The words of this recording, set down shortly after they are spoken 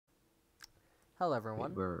Hello Wait,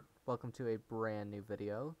 everyone, we're welcome to a brand new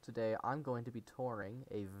video. Today I'm going to be touring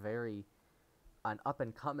an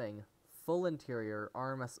up-and-coming full interior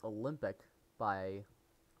RMS Olympic by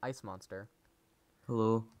Icemonster.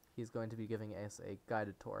 hello. He's going to be giving us a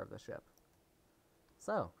guided tour of the ship.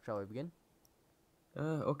 So, shall we begin?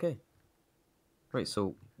 Okay. Right.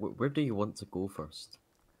 So, where do you want to go first?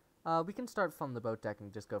 We can start from the boat deck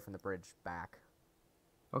and just go from the bridge back.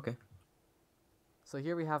 Okay. So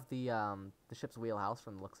here we have the ship's wheelhouse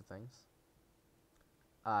from the looks of things.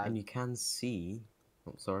 And you can see.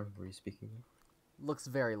 Oh, sorry. Were you speaking there? Looks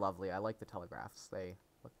very lovely. I like the telegraphs. They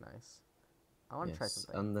look nice. I want to try Yes.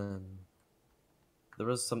 something. And then there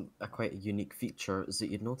is a quite a unique feature is that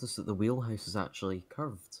you'd notice that the wheelhouse is actually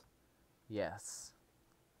curved, Yes.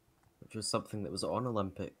 which was something that was on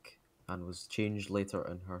Olympic and was changed later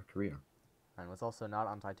in her career. And was also not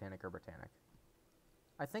on Titanic or Britannic.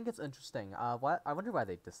 I think it's interesting. I wonder why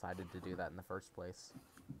they decided to do that in the first place.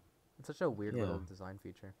 It's such a weird Yeah. little design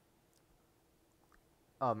feature.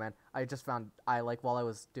 Oh man, while I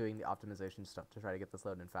was doing the optimization stuff to try to get this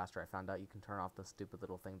loading faster, I found out you can turn off the stupid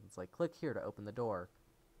little thing that's like, click here to open the door.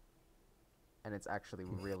 And it's actually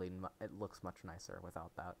it looks much nicer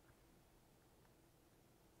without that.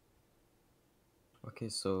 Okay.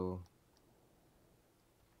 So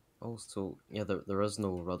also, yeah, there is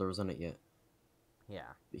no rudders in it yet.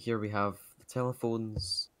 Yeah. But here we have the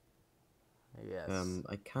telephones. Yes.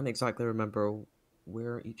 I can't exactly remember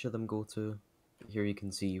where each of them go to. But here you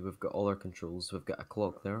can see we've got all our controls. We've got a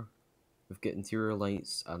clock there. We've got interior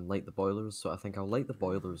lights and light the boilers. So I think I'll light the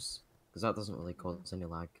boilers because that doesn't really cause any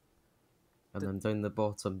lag. And D then down the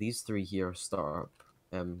bottom, these three here start up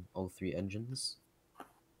all three engines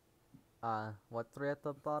what three at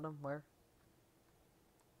the bottom? Where?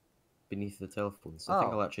 beneath the telephones. So I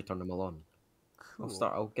think Oh, I'll actually turn them all on. cool.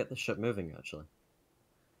 I'll get the ship moving actually.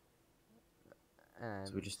 So we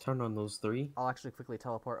And just turn on those three, I'll actually quickly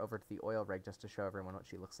teleport over to the oil rig just to show everyone what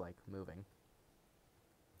she looks like moving.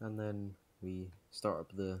 and then we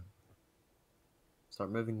start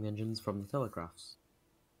moving the engines from the telegraphs.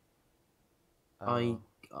 I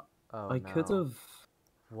Oh. Oh I could no. have.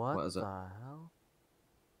 What What is the it? hell?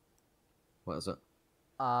 What is it?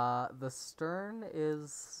 The stern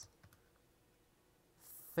is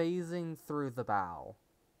phasing through the bow.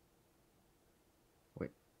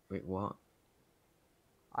 Wait, wait, what?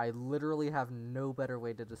 I literally have no better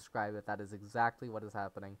way to describe it. That is exactly what is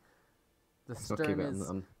happening. The Okay, stern but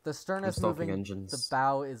is the stern I'm is stopping moving. The engines.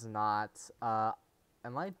 bow is not.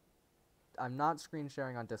 Am I? I'm not screen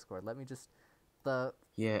sharing on Discord. Let me just. The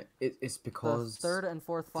Yeah, it's the because third and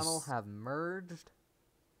fourth funnel this. have merged.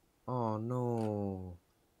 Oh no!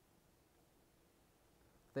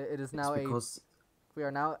 It is It's now a. because We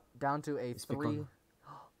are now down to a it's because. three.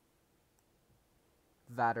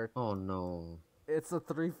 That are. Oh no! It's a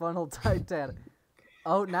three funnel Titanic.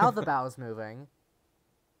 Oh, now the bow's moving.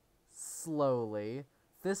 Slowly.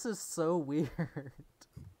 This is so weird.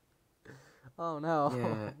 Oh Yeah,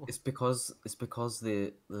 no. it's because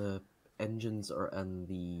the engines are in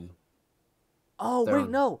the Oh, wait,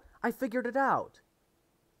 stern. no! I figured it out.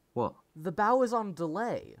 What? The bow is on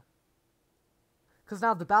delay. Because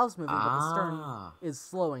now the bow's moving, but the stern Ah. is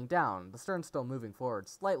slowing down. The stern's still moving forward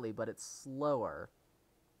slightly, but it's slower.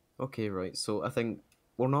 Okay, right. So I think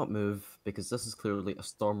we'll not move because this is clearly a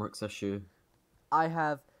Stormworks issue. I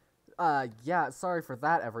have. Yeah, sorry for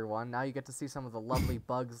that, everyone. Now you get to see some of the lovely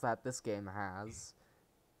bugs that this game has.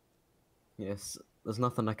 Yes, there's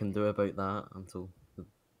nothing I can do about that until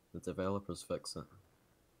the developers fix it.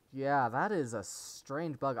 Yeah, that is a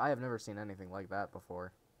strange bug. I have never seen anything like that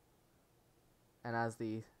before. And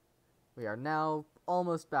we are now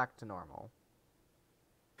almost back to normal.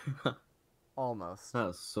 Almost.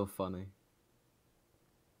 That's so funny.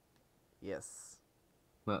 Yes.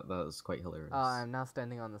 That is quite hilarious. I'm now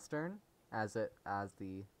standing on the stern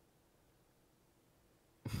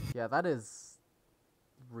Yeah, that is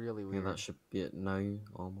really Yeah, weird. that should be it now,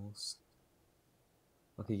 almost.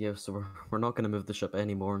 Okay, yeah, so we're not going to move the ship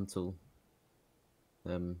anymore until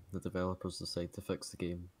the developers decide to fix the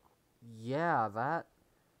game. Yeah,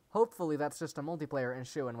 hopefully that's just a multiplayer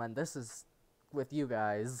issue, and when this is with you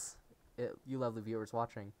guys, you lovely viewers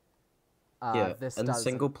watching, Yeah, this in doesn't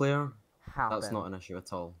single player, that's happen. not an issue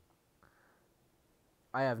at all.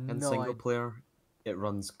 I have In no single idea. player, it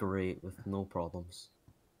runs great with no problems.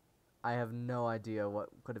 I have no idea what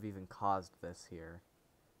could have even caused this here.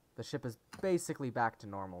 The ship is basically back to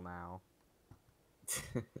normal now.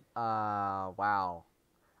 Wow.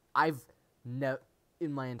 I've no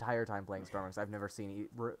in my entire time playing Stormworks, I've never seen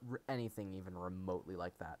anything even remotely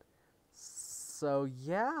like that. So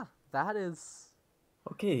yeah, that is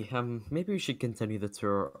Okay, maybe we should continue the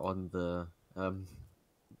tour on um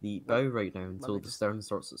the Let bow right now let until me the just stern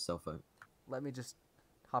sorts itself out. let me just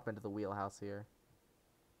hop into the wheelhouse here.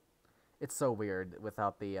 It's so weird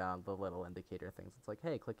without the little indicator things. It's like,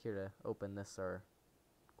 hey, click here to open this, or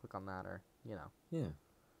click on that, or you know. Yeah.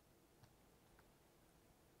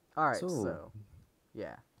 All right, So, so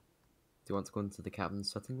yeah, do you want to go into the cabin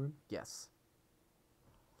sitting room? yes.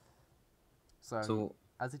 So So,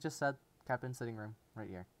 as he just said, captain sitting room right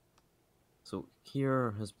here. so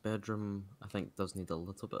here his bedroom I think does need a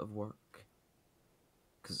little bit of work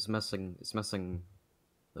because it's missing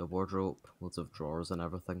the wardrobe, loads of drawers and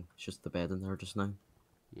everything. It's just the bed in there just now.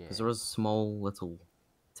 Because Yeah. there is small little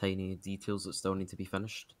tiny details that still need to be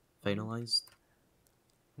finished, Hmm. finalized.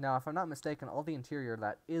 Now, if I'm not mistaken, all the interior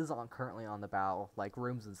that is on currently on the bow, like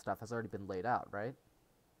rooms and stuff, has already been laid out, right?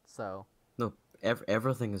 So, No,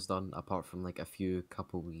 everything is done apart from like a few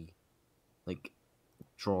couple wee like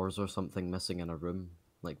drawers or something missing in a room.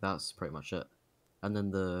 Like that's pretty much it. And then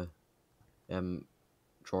the um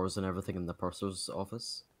drawers and everything in the purser's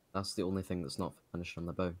office. That's the only thing that's not finished on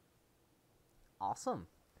the bow. awesome.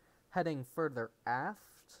 Heading further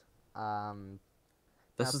aft. Now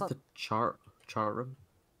This is some the chart room.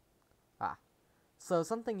 ah. So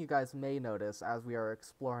something you guys may notice as we are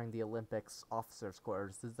exploring the Olympics officers'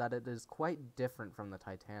 quarters is that it is quite different from the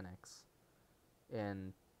Titanic's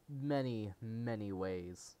in many, many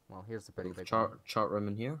ways. Well, here's a We pretty have big one. chart room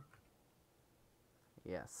in here.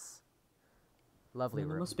 Yes. Lovely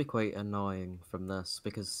And it room. must be quite annoying from this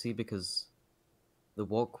because the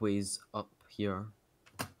walkways up here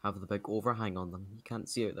have the big overhang on them. You can't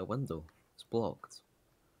see out the window. It's blocked.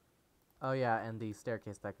 Oh yeah, and the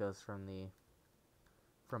staircase that goes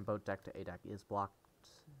from boat deck to A deck is blocked,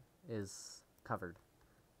 is covered.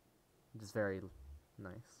 It is very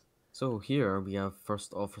nice. So here we have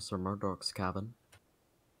First Officer Murdoch's cabin.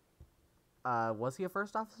 Was he a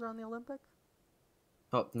first officer on the Olympic?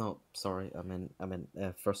 Oh no, sorry, I meant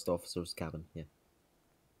First Officer's cabin. Yeah,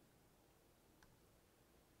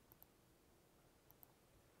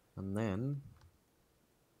 and then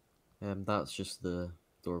that's just the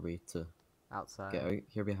doorway to get Outside out.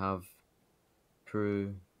 Here we have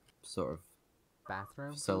crew sort of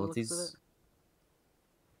bathroom from the looks of it. facilities.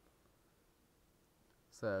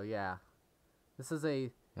 So yeah, this is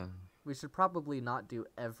a. Yeah, We should probably not do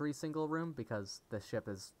every single room because the ship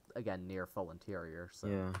is again near full interior. So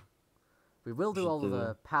yeah. we will We do should all of do.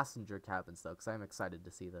 the passenger cabins though, because I'm excited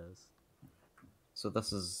to see those. So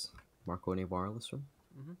this is Marconi wireless room.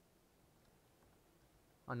 Hmm.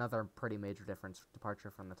 Another pretty major difference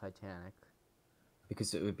departure from the Titanic.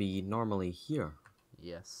 Because it would be normally here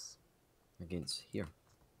Yes. against here.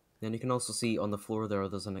 Then you can also see on the floor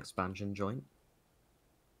there's an expansion joint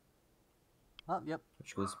Oh, yep.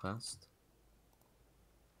 which goes past.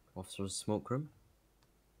 Officer's smoke room.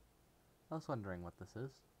 I was wondering what this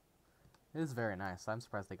is. It is very nice. I'm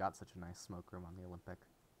surprised they got such a nice smoke room on the Olympic.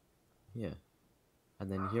 Yeah. And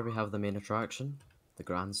then here we have the main attraction, the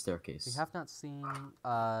grand We staircase. have not seen.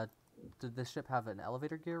 Did this ship have an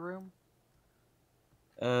elevator gear room?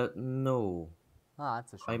 No. Ah,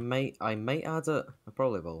 that's a I shame. might add it. I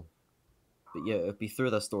probably will. But yeah, it'd be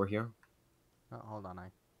through this door here. Oh, hold on,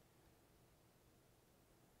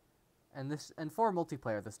 and for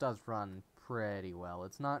multiplayer, this does run pretty well.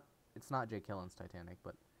 It's not Jake Hillen's Titanic,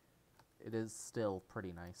 but it is still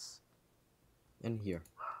pretty nice. In here.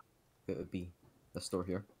 It would be this door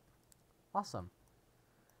here. Awesome.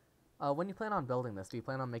 When you plan on building this, do you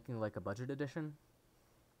plan on making like a budget edition?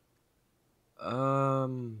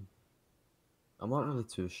 Um, I'm not really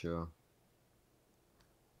too sure.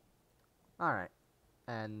 All right.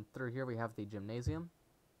 And through here we have the gymnasium,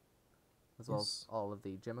 as well as Yes. all of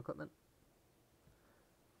the gym equipment.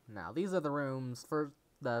 Now, these are the rooms for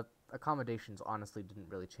the accommodations. Honestly, didn't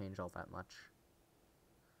really change all that much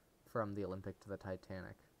from the Olympic to the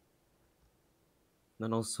Titanic.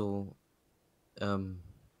 Then also, um,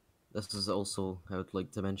 this is also I would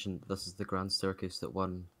like to mention this is the grand staircase that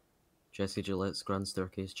won Jesse Gillette's grand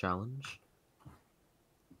staircase challenge,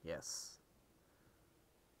 Yes.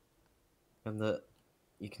 and that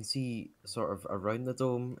you can see sort of around the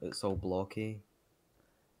dome it's all blocky.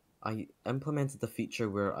 I implemented the feature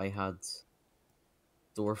where I had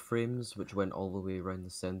door frames which went all the way around the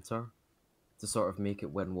center to sort of make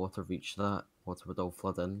it when water reached that, water would all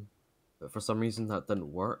flood in. But for some reason that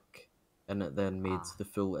didn't work, and it then made Ah, the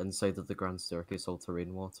full inside of the grand staircase all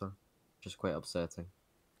terrain water, which is quite upsetting.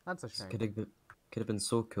 that's a 'Cause it shame. could have been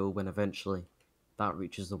so cool when eventually that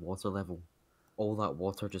reaches the water level. All that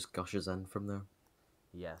water just gushes in from there.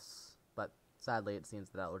 Yes. But sadly, it seems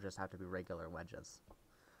that will just have to be regular wedges.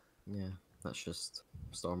 Yeah. that's just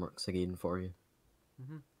Stormworks again for you.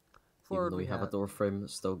 Mm-hmm. Even Forward though we we have a have, door frame that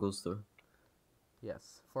still goes through.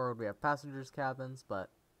 yes, forward we have passengers' cabins, but,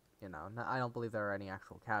 I don't believe there are any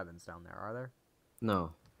actual cabins down there, are there?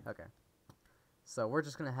 No. Okay. So we're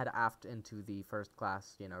just gonna head aft into the first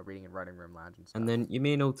class, reading and writing room lounge and And stuff. then you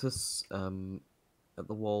may notice at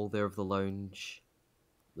the wall there of the lounge,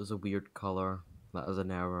 there's a weird colour. That is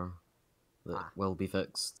an error that Ah, will be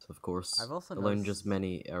fixed, of course. I've also The lounge noticed has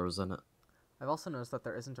many errors in it. I've also noticed that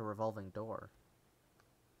there isn't a revolving door.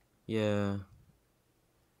 Yeah,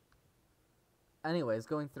 Anyways,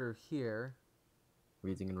 going through here,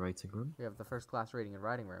 reading and writing room. we have the first class reading and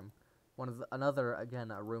writing room. Another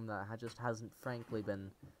again a room that just hasn't frankly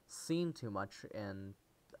been seen too much in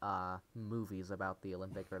movies about the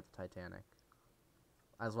Olympic or the Titanic,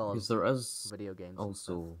 as well Because as there is video games and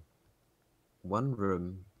stuff. also one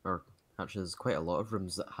room, or actually there's quite a lot of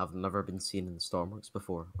rooms that have never been seen in Stormworks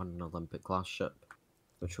before on an Olympic class ship,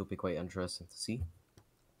 which will be quite interesting to see.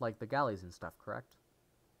 Like the galleys and stuff, correct?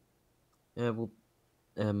 Yeah, well,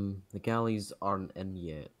 the galleys aren't in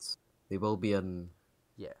yet. They will be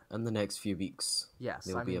Yeah. in the next few weeks. Yes,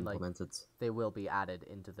 They'll I be mean like implemented. they will be added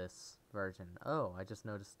into this version. Oh, I just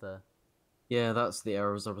noticed the Yeah, that's the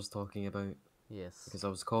errors I was talking about. yes. Because I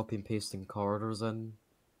was copy and pasting corridors in.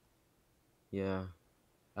 Yeah.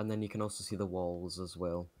 And then you can also see the walls as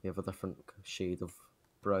well. They have a different shade of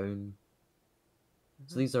brown.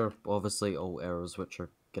 So Mm-hmm. these are obviously all errors which are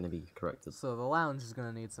going to be corrected. So the lounge is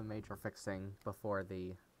going to need some major fixing before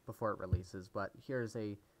it releases, but here's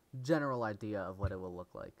a general idea of what it will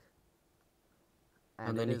look like. And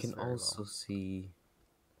And it then you is can very well. also see,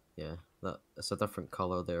 yeah, that it's a different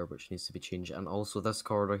color there which needs to be changed. And also this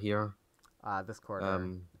corridor here, This corridor,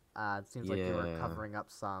 um, it seems like they were yeah, covering up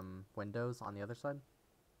some windows on the other side.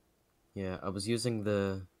 yeah, I was using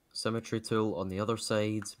the symmetry tool on the other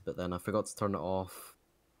side, but then I forgot to turn it off.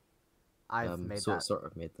 I've made So it that sort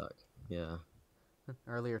of made that, yeah.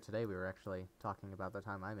 earlier today. We were actually talking about the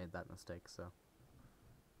time I made that mistake. So,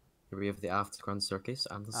 Here we have the aft grand staircase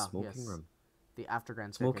and the oh smoking yes, room. the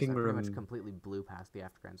afterground staircase. I Smoking pretty much room, completely blew past the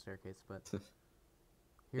afterground staircase, but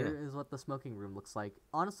yeah, here is what the smoking room looks like.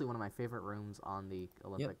 Honestly, one of my favorite rooms on the yep.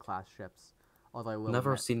 Olympic class ships. Although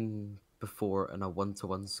Never seen before in a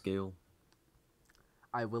one-to-one scale.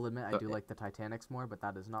 I will admit I But do like the Titanics more, but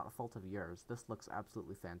that is not a fault of yours. This looks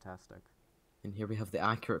absolutely fantastic. and here we have the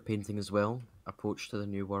accurate painting as well, approach to the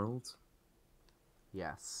new world,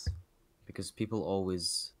 Yes. because people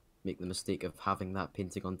always make the mistake of having that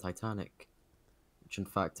painting on Titanic, which in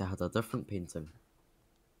fact I had a different painting.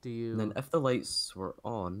 Do And then you? if the lights were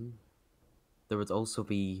on, there would also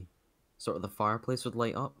be sort of the fireplace would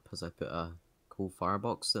light up as I put a coal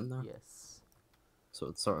firebox in there. Yes. So it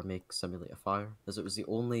would sort of simulate a fire, as it was the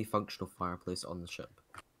only functional fireplace on the ship.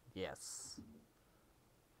 Yes.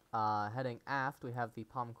 Heading aft, we have the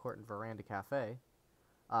Palm Court and Veranda Cafe.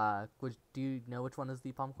 Do you know which one is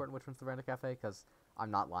the Palm Court and which one's the Veranda Cafe? Because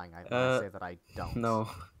I'm not lying when I Uh, say that I don't. no.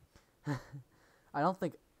 I don't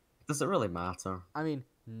think. Does it really matter? I mean,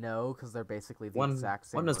 no, because they're basically the One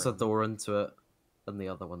exact one same has a room. door into it, and the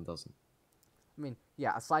other one doesn't. I mean,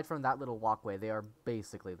 yeah. Aside from that little walkway, they are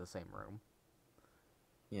basically the same room.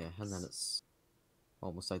 Yeah, and then it's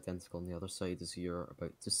almost identical on the other side as you're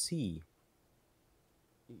about to see.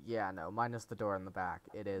 Yeah, no, minus the door in the back.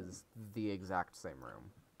 It is the exact same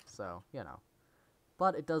room. So,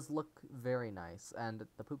 But it does look very nice, and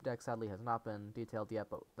the poop deck sadly has not been detailed yet,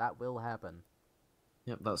 but that will happen.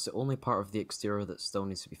 Yep, that's the only part of the exterior that still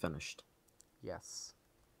needs to be finished. Yes.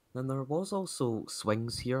 Then there was also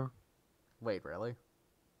swings here. Wait, really?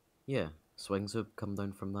 Yeah, swings would come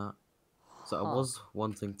down from that. So I Huh. was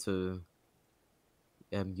wanting to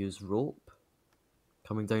use rope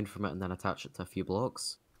coming down from it and then attach it to a few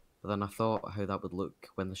blocks. But then I thought how that would look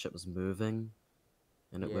when the ship was moving,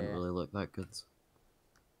 and it wouldn't Yeah. really look that good.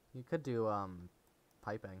 You could do,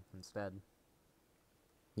 piping instead.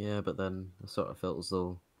 Yeah, but then I sort of felt as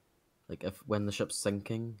though, like, if when the ship's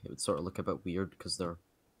sinking, it would sort of look a bit weird because they're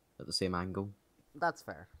at the same angle. That's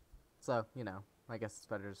fair. So, I guess it's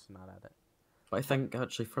better just to not add it. But I think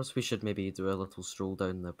actually first we should maybe do a little stroll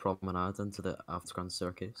down the promenade into the afterground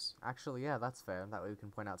staircase. Actually, yeah, that's fair. That way we can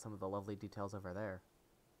point out some of the lovely details over there.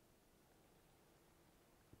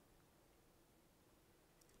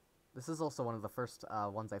 This is also one of the first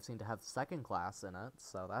ones I've seen to have second class in it,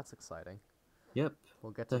 so that's exciting. Yep,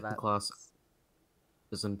 We'll get to second that. class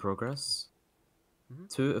is in progress. Mm-hmm.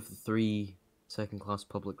 2 of the 3 second class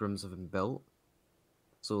public rooms have been built.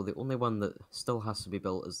 So the only one that still has to be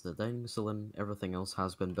built is the dining saloon. Everything else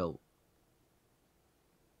has been built.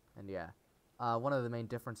 And yeah, One of the main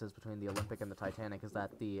differences between the Olympic and the Titanic is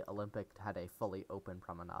that the Olympic had a fully open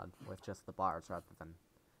promenade with just the bars rather than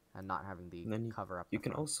and not having the And then cover up you the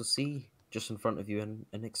can front. also see just in front of you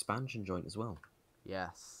an expansion joint as well.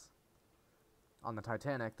 Yes. On the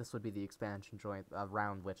Titanic, this would be the expansion joint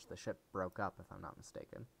around which the ship broke up, if I'm not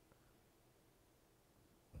mistaken.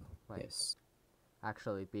 Like, Yes.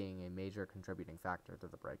 actually being a major contributing factor to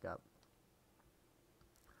the breakup.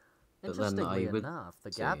 But then Interestingly I would enough, the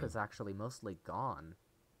gap say, is actually mostly gone.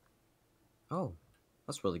 oh,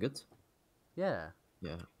 that's really good. Yeah.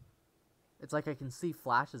 Yeah. It's like I can see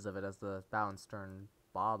flashes of it as the bow and stern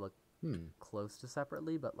bob look Hmm. close to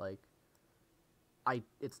separately, but like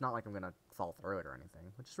it's not like I'm gonna fall through it or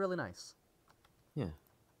anything, which is really nice. Yeah.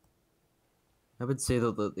 I would say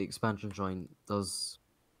though that the expansion joint does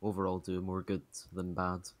overall do more good than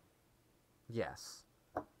bad. Yes.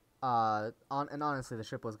 And honestly, the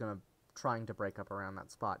ship was gonna trying to break up around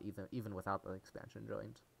that spot even without the expansion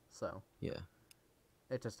joint. So Yeah.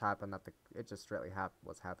 it just happened that it just really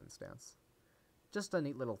was happenstance. Just a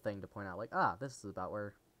neat little thing to point out, like this is about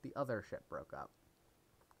where the other ship broke up.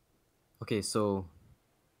 Okay, so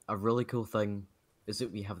a really cool thing is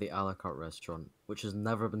that we have the a la carte restaurant, which has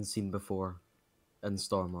never been seen before in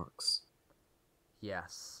Stormworks.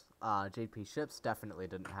 Yes. JP Ships definitely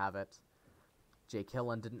didn't have it. Jake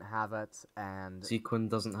Hillen didn't have it, and Sequin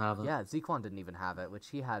doesn't have it. yeah, Zequan didn't even have it, which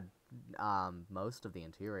he had most of the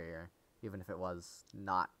interior, even if it was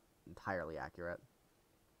not entirely accurate.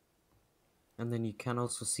 And then you can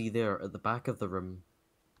also see there at the back of the room,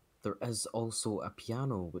 there is also a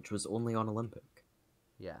piano, which was only on Olympic.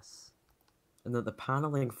 Yes. And that the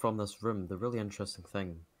paneling from this room, the really interesting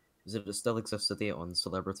thing, is that it still exists today on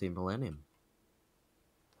Celebrity Millennium.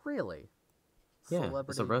 Really? Yeah, it's a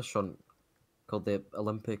Celebrity. restaurant called the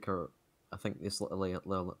Olympic, or I think it's the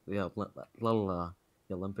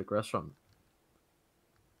Olympic restaurant.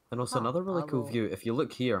 And also Huh. another I really cool will. view. If you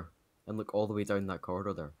look here and look all the way down that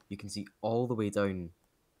corridor there, you can see all the way down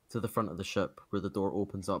to the front of the ship where the door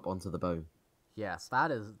opens up onto the bow. Yes,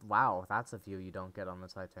 that is. Wow, that's a view you don't get on the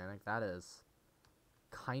Titanic. That is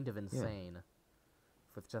kind of Yeah. insane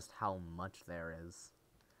with just how much there is.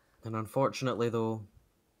 And unfortunately, though,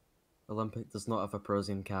 Olympic does not have a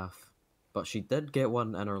Prosian calf, but she did get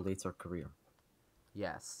one in her later career.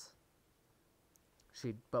 Yes.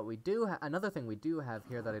 But we do. Another thing we do have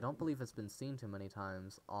here that I don't believe has been seen too many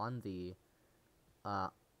times on the,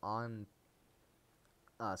 on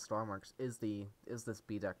Stormworks is this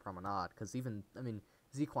B deck promenade, because even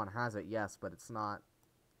Zequan has it, yes, but it's not.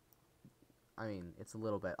 It's a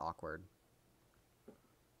little bit awkward.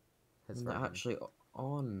 His And version. actually,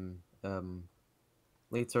 on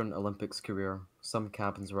later in Olympic's career, some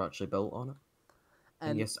cabins were actually built on it. And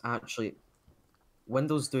And yes, actually,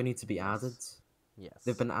 windows do need to be added. yes,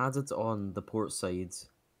 They've yes. been added on the port side,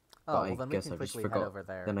 but Oh well, I then we guess can I just quickly head forgot. over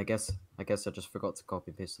there. Then I guess I just forgot to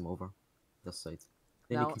copy and paste them over this side.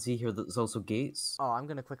 Then you Now, can see here that there's also gates. oh, I'm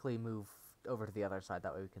gonna quickly move over to the other side.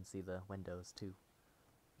 That way we can see the windows too.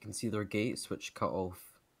 You can see there are gates which cut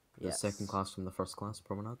off the second Yes. class from the first class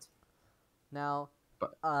promenade. Now,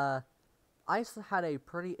 But uh, had a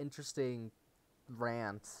pretty interesting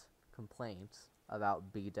rant complaint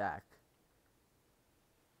about B deck,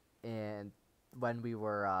 and when we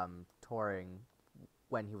were touring,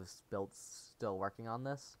 when he was still working on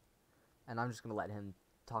this, and I'm just gonna let him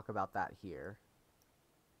talk about that here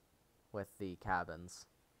with the cabins.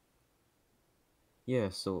 yeah,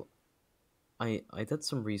 so I did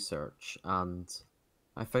some research and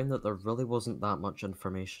I found that there really wasn't that much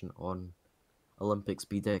information on Olympics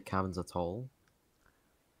B deck cabins at all,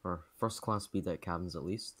 or first class B deck cabins at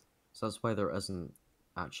least. So that's why there isn't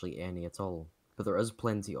actually any at all. But there is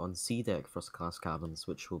plenty on C deck first class cabins,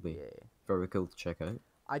 which will be Yeah. very cool to check out.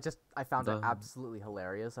 I found it The, absolutely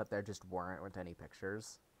hilarious that there just weren't any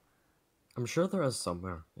pictures. I'm sure there is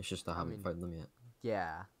somewhere. It's just I I haven't mean, found them yet.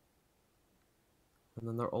 yeah. And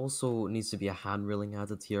then there also needs to be a hand railing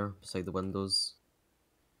added here beside the windows.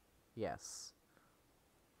 Yes.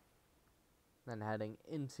 Then heading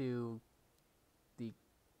into the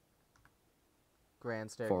grand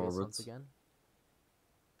staircase once Forwards. again.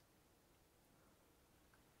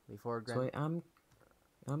 The forward So grand.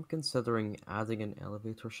 I'm considering adding an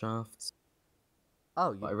elevator shaft,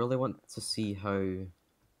 Oh, but you. I really want to see how,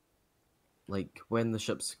 like, when the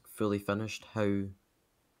ship's fully finished, how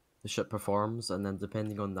the ship performs, and then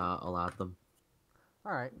depending on that, I'll add them.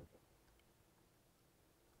 All right.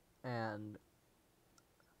 And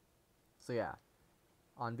so yeah,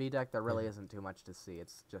 on B deck there Yeah. really isn't too much to see.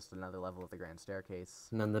 It's just another level of the grand staircase.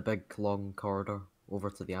 And then the big long corridor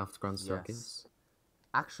over to the aft grand Yes. staircase.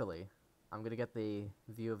 Actually, I'm gonna get the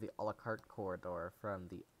view of the a la carte corridor from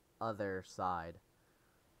the other side.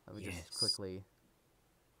 Let me just Yes. quickly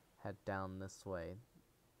head down this way.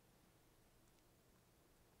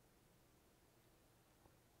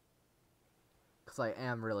 Because I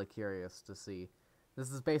am really curious to see.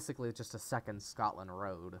 This is basically just a second Scotland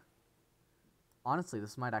Road. Honestly,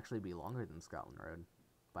 this might actually be longer than Scotland Road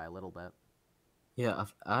by a little bit. Yeah,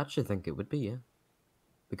 I actually think it would be, yeah.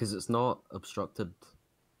 Because it's not obstructed.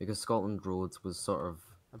 Because Scotland Road was sort of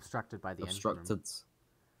Obstructed by the engine room. obstructed.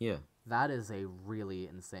 Yeah, That is a really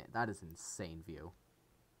insane. That is insane view.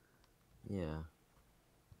 yeah.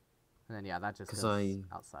 And then yeah, that just Because goes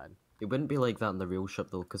outside. it wouldn't be like that in the real ship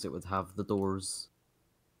though, because it would have the doors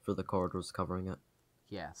for the corridors covering it.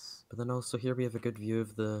 Yes. But then also here we have a good view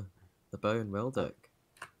of the bow and well deck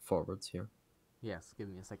forwards here. Yes. Give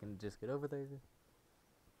me a second to just get over there.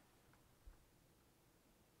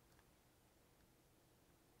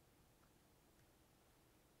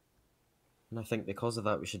 And I think because of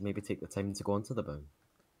that, we should maybe take the time to go onto the bow.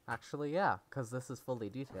 Actually, yeah, because this is fully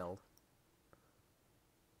detailed.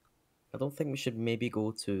 I don't think we should maybe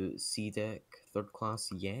go to C deck third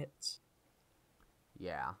class yet.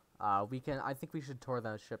 Yeah. We can. I think we should tour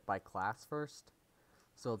the ship by class first.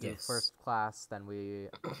 So we'll do Yes. first class, then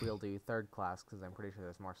we'll do third class because I'm pretty sure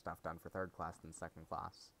there's more stuff done for third class than second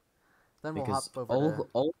class. Then we'll hop Because over to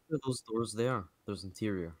all of those doors there's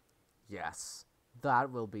interior. yes,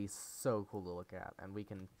 that will be so cool to look at, and we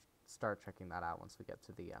can start checking that out once we get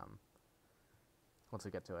to the once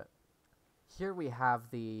we get to it. Here we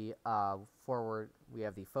have the forward. We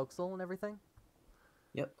have the forecastle and everything,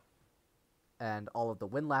 Yep. and all of the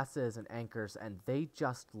windlasses and anchors, and they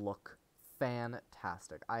just look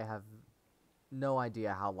fantastic. I have no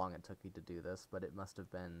idea how long it took you to do this, but it must have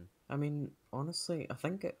been. I mean, honestly, I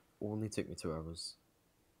think it only took me 2 hours.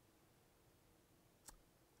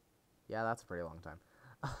 Yeah, that's a pretty long time.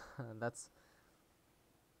 That's.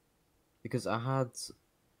 Because I had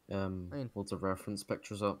I mean, loads of reference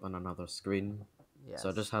pictures up on another screen. yes. So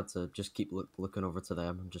I just had to just keep looking over to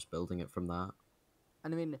them and just building it from that.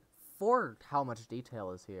 And I mean, for how much detail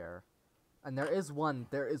is here, and there is one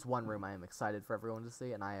room I am excited for everyone to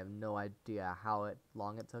see, and I have no idea how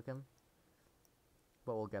long it took him,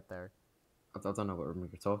 but we'll get there. I don't know what room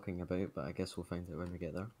you're talking about, but I guess we'll find out when we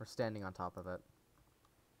get there. We're standing on top of it.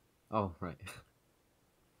 Oh, right.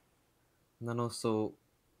 And then also,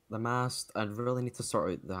 the mast, I really need to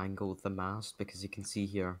sort out the angle of the mast, because you can see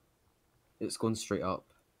here, it's going straight up,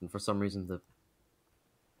 and for some reason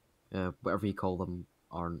the, whatever you call them,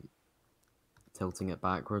 aren't tilting it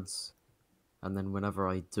backwards. And then whenever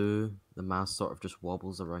I do, the mast sort of just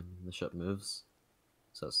wobbles around and the ship moves.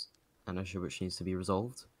 So it's an issue which needs to be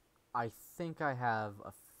resolved. I think I have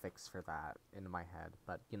a fix for that in my head,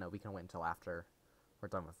 but you know we can wait until after we're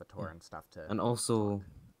done with the tour and stuff to. And also,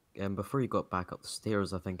 before you got back up the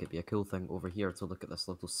stairs, I think it'd be a cool thing over here to look at this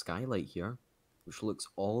little skylight here, which looks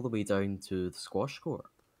all the way down to the squash court.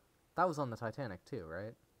 That was on the Titanic too,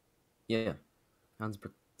 right? Yeah, and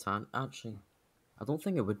actually, I don't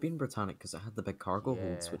think it would be in Britannic because it had the big cargo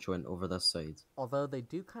holds Yeah. which went over this side. Although they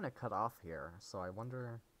do kind of cut off here, so I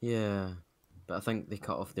wonder. Yeah, but I think they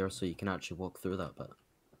cut off there so you can actually walk through that bit.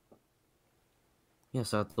 Yeah,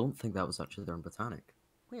 so I don't think that was actually there in Britannic.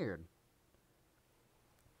 Weird.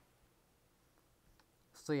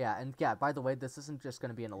 So yeah, and yeah, by the way, this isn't just going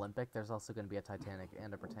to be an Olympic. There's also going to be a Titanic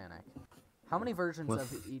and a Britannic. How many versions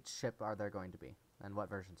of each ship are there going to be? And what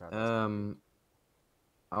versions are there?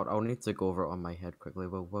 I'll need to go over it on my head quickly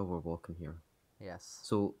while we're walking here. Yes.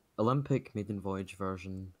 So, Olympic maiden voyage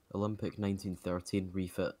version, Olympic 1913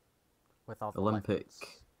 refit, With all the Olympic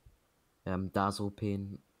lifeboats. dazzle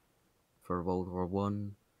paint for World War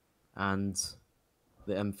One, and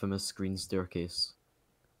the infamous green staircase.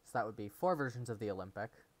 So that would be 4 versions of the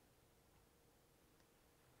Olympic.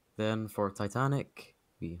 Then for Titanic,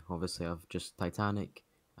 we obviously have just Titanic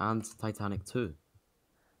and Titanic 2.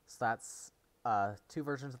 So that's 2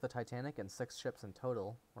 versions of the Titanic and 6 ships in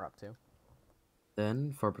total we're up to.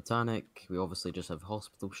 Then for Britannic, we obviously just have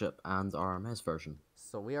Hospital Ship and RMS version.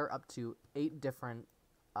 So we are up to 8 different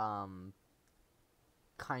 8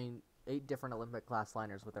 different Olympic class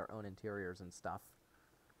liners with their own interiors and stuff.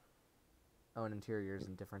 Own interiors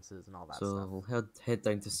and differences and all that so stuff. we'll head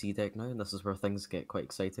down to C deck now, and this is where things get quite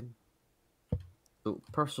exciting. So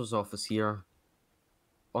Purser's office here.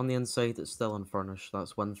 On the inside, it's still unfurnished.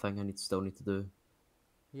 That's one thing I still need to do.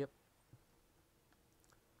 Yep.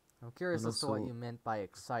 I'm curious And as to what also- you meant by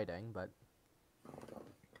exciting, but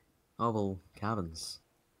Oh well, cabins.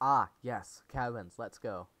 yes, cabins. Let's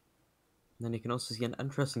go. And then you can also see an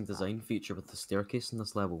interesting design feature with the staircase in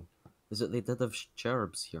this level. is that they did have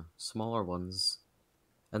cherubs here, smaller ones,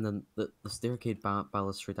 and then the staircase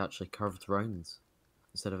balustrade actually curved round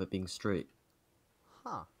instead of it being straight.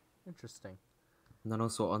 Huh. Interesting. And then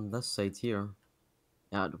also on this side here,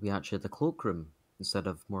 we actually had the cloakroom instead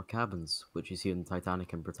of more cabins, which you see in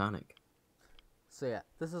Titanic and Britannic. So yeah,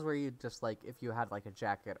 this is where you just like if you had like a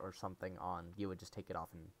jacket or something on, you would just take it off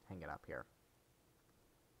and hang it up here.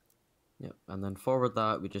 Yep, and then forward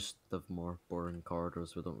that, we just have more boring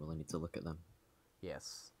corridors, we don't really need to look at them.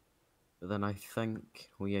 Yes. But then I think,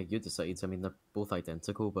 well yeah, you decide, I mean they're both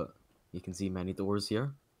identical, but you can see many doors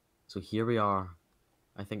here. So here we are.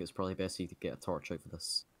 I think it's probably best you to get a torch out for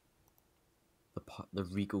this. The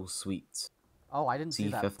Regal Suite. Oh, I didn't see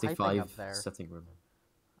that piping C55 up there. sitting room.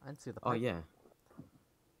 I didn't see the Oh pipe. yeah,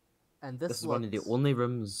 And this this is one of the looks. only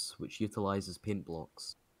rooms which utilizes paint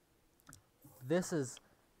blocks. This is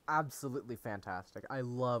absolutely fantastic. I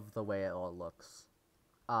love the way it all looks.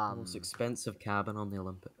 The most expensive cabin on the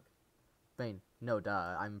Olympic. No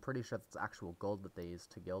duh. I'm pretty sure it's actual gold that they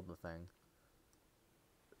used to gild the thing.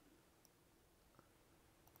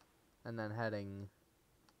 And then heading.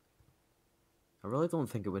 I really don't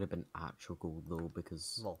think it would have been actual gold though,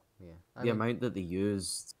 because Well, yeah. the amount that they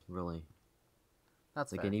used, really.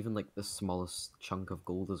 That's Like, fair. and even like the smallest chunk of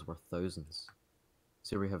gold is worth thousands.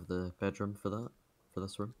 So here we have the bedroom for that, for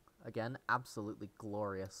this room. Again, absolutely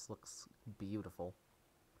glorious. Looks beautiful.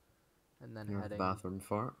 And then Here's the heading. bathroom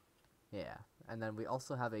for it. Yeah. And then we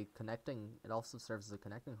also have a connecting. It also serves as a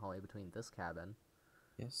connecting hallway between this cabin.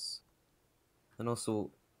 Yes. And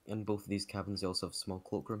also, in both of these cabins, they also have small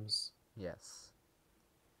cloakrooms. Yes.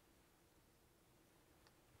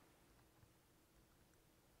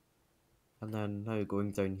 And then now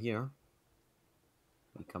going down here,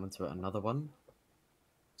 we come into another one.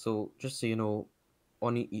 So just so you know,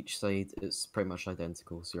 on each side it's pretty much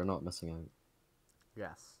identical, so you're not missing out.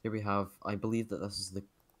 Yes. Here we have, I believe that this is the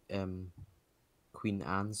Queen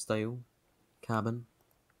Anne style cabin.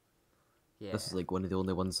 Yeah. This is like one of the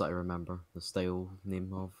only ones that I remember the style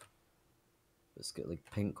name of. It's got like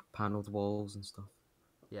pink panelled walls and stuff.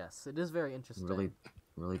 Yes, it is very interesting.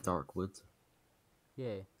 Really dark wood.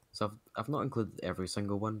 Yay. So I've not included every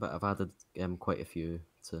single one, but I've added quite a few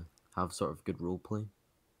to have sort of good roleplay.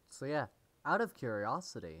 So yeah, out of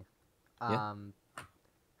curiosity, Yeah.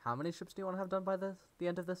 how many ships do you want to have done by the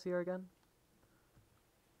end of this year again?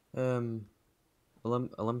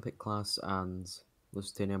 Olympic class and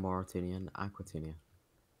Lusitania, Mauritania, and Aquitania.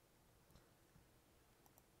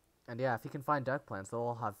 And yeah, if you can find deck plans, they'll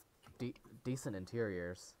all have decent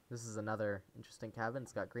interiors. This is another interesting cabin.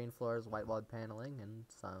 It's got green floors, white walled paneling, and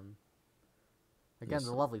some. Again, Yes.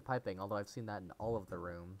 the lovely piping. Although I've seen that in all of the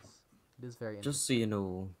rooms, it is very interesting. Just so you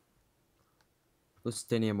know,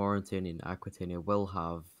 Lusitania, Mauritania, and Aquitania will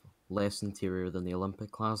have less interior than the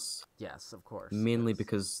Olympic class, Yes, of course. mainly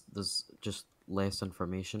because there's just less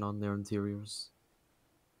information on their interiors.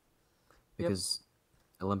 Because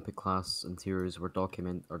Olympic class interiors are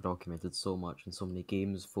documented so much in so many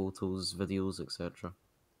games, photos, videos, etc.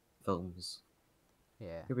 Films.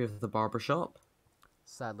 Yeah. Here we have the barber shop.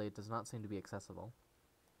 Sadly, it does not seem to be accessible.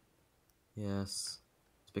 Yes.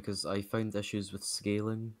 It's because I found issues with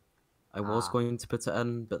scaling. I was going to put it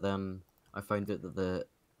in, but then I found out that the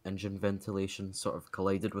engine ventilation sort of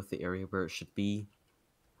collided with the area where it should be.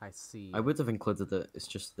 I see. I would have included it, it's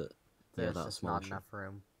just that, There's that's just small not issue. enough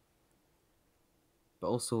room. But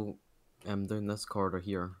also, down this corridor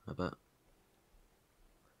here, a bit.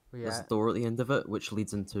 There's Yeah. a door at the end of it, which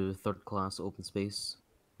leads into third class open space.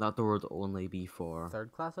 That door would only be for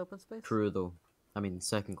Third class open space? crew, though. I mean,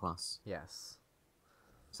 second class. Yes.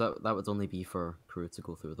 So that would only be for crew to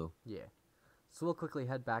go through, though. Yeah. So we'll quickly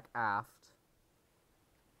head back aft.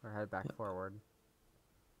 Or head back forward.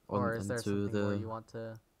 Or is there something more you want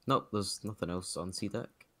to... Nope, there's nothing else on C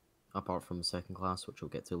deck. Apart from second class, which we'll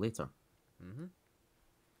get to later. Mm-hmm.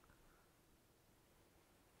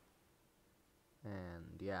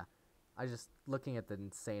 And yeah, I just looking at the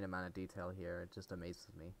insane amount of detail here, it just amazes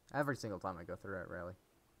me every single time I go through it. Really.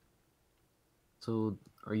 So,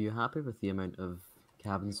 are you happy with the amount of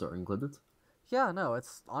cabins that are included? Yeah, no,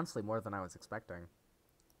 it's honestly more than I was expecting.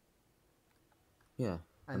 Yeah,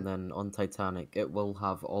 and then on Titanic, it will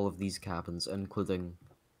have all of these cabins, including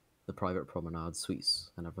the private promenade suites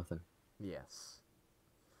and everything. Yes.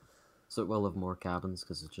 So it will have more cabins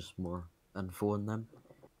because it's just more info in them.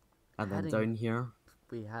 And then down here,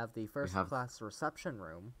 we have the first class reception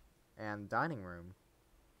room and dining room.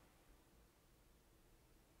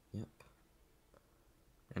 Yep.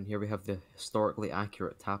 And here we have the historically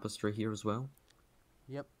accurate tapestry here as well.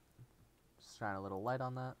 Yep. Just shine a little light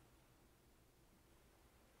on that.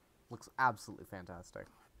 Looks absolutely fantastic.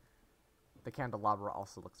 The candelabra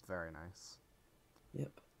also looks very nice.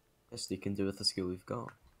 Yep. Best you can do with the skill we've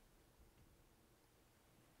got.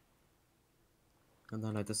 And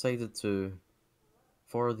then I decided to,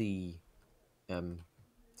 for the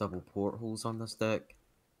double portholes on this deck,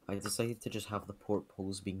 I decided to just have the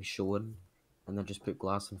portholes being shown, and then just put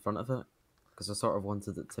glass in front of it, because I sort of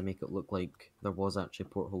wanted it to make it look like there was actually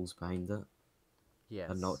portholes behind it,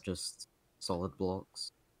 and not Yes. just solid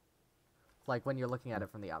blocks. Like when you're looking at it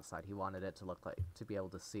from the outside, he wanted it to look like to be able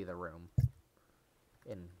to see the room.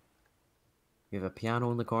 In We have a piano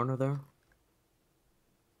in the corner there,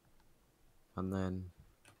 and then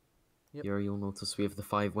Yep. here you'll notice we have the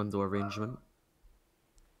 5-window arrangement.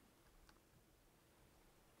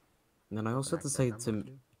 And then I also Open exit decided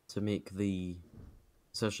number 2. to make the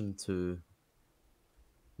decision to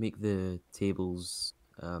make the tables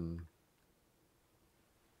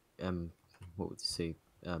what would you say,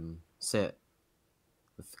 set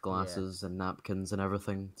with Yeah. glasses and napkins and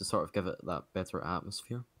everything to sort of give it that better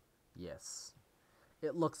atmosphere Yes.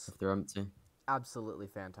 It looks if they're empty. absolutely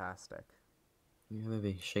fantastic. Yeah,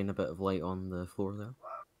 maybe shine a bit of light on the floor there.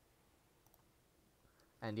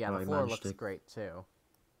 And yeah, Oh, the I floor managed looks to, great too.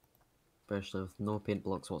 especially with no paint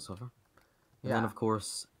blocks whatsoever. And then Yeah. of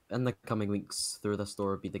course, in the coming weeks, through this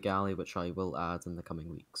door will be the galley, which I will add in the coming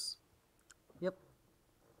weeks. Yep.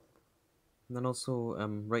 And then also,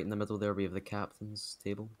 right in the middle there we have the captain's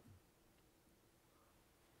table.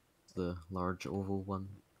 The large oval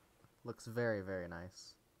one. Looks very, very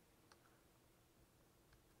nice.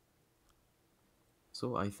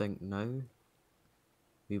 So I think now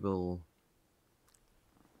we will.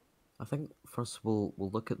 I think first we'll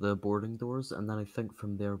look at the boarding doors, and then I think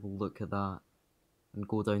from there we'll look at that and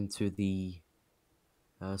go down to the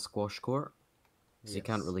squash court, because you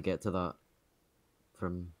can't Yes. really get to that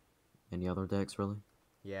from any other decks, really.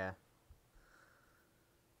 Yeah.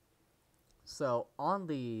 So on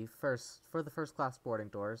the for the first class boarding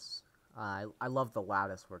doors, I love the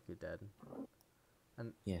lattice work you did,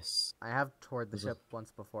 and Yes. I have toured the There's a- ship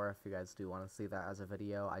once before. If you guys do want to see that as a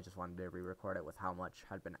video, I just wanted to re-record it with how much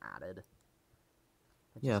had been added.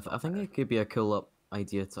 It Yeah, just I felt think better. it could be a cool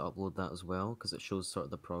idea to upload that as well, because it shows sort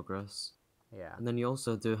of the progress. Yeah. And then you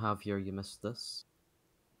also do have here, you missed this,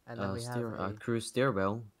 And then we have a crew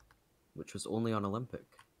stairwell, which was only on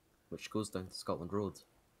Olympic, which goes down to Scotland Road.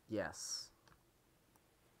 yes,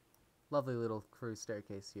 lovely little crew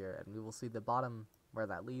staircase here, and we will see the bottom where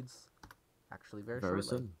that leads actually very shortly.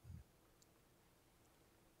 Soon.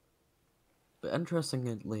 But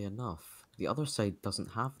interestingly enough, the other side doesn't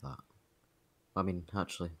have that. I mean,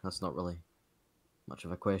 actually, that's not really much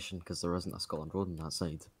of a question, because there isn't a Scotland Road on that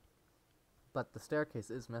side. But the staircase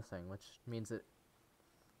is missing, which means it,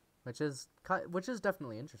 which is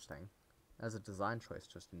definitely interesting, as a design choice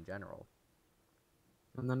just in general.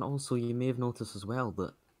 And then also, you may have noticed as well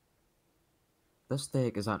that this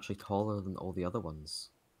deck is actually taller than all the other ones.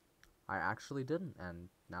 I actually didn't, and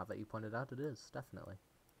now that you pointed out, it is definitely.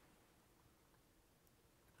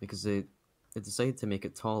 Because they decided to make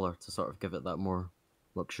it taller to sort of give it that more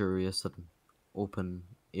luxurious and open,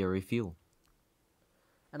 airy feel.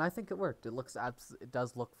 And I think it worked. It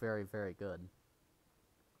does look very, very good.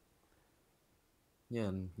 Yeah,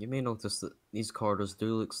 and you may notice that these corridors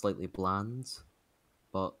do look slightly bland,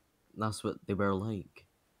 but that's what they were like.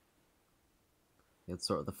 You had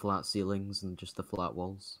sort of the flat ceilings and just the flat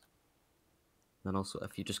walls. Then also,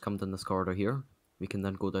 if you just come down this corridor here, we can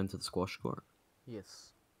then go down to the squash court.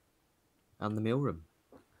 Yes. And the mailroom.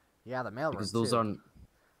 Yeah, the mailroom Because those too. aren't...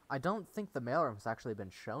 I don't think the mailroom's actually been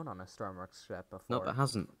shown on a Stormworks ship before. Nope, it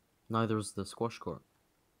hasn't. Neither is the squash court.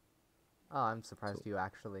 Oh, I'm surprised you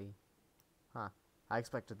actually... Huh. I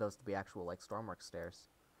expected those to be actual, like, Stormworks stairs.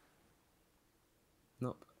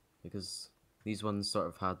 Nope. Because these ones sort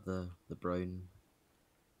of had the brown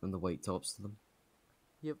and the white tops to them.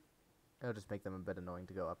 Yep. It'll just make them a bit annoying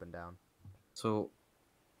to go up and down. So,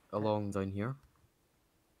 along down here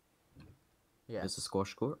Yes. is the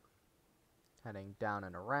squash court. Heading down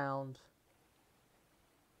and around.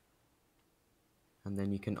 And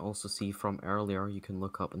then you can also see from earlier, you can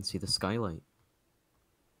look up and see the skylight.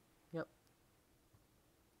 Yep.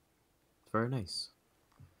 It's very nice.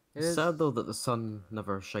 It It's is... sad though that the sun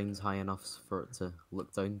never shines high enough for it to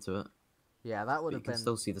look down to it. Yeah, that would But you have can been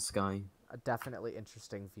still see the sky. a definitely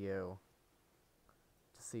interesting view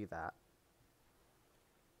to see that.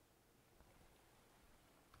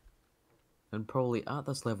 And probably at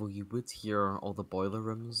this level you would hear all the boiler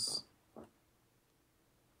rooms.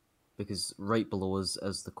 Because right below us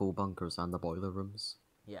is the coal bunkers and the boiler rooms.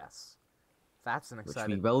 Yes. That's an Which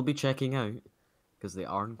exciting... we will be checking out, because they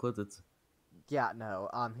are included. Yeah, no.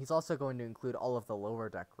 He's also going to include all of the lower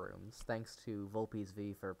deck rooms, thanks to Volpe's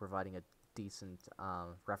V for providing a decent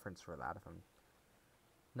reference for that, if I'm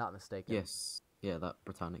not mistaken. Yes. Yeah, that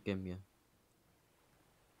Britannic game, yeah.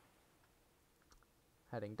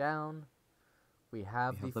 Heading down, we We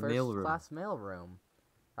have the have the mail first room. class mail room.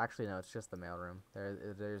 Actually, no, it's just the mail room. There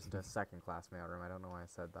isn't a second class mail room. I don't know why I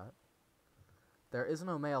said that. There is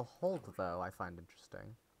no mail hold, though. I find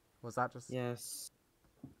interesting. Was that just Yes.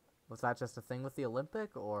 was that just a thing with the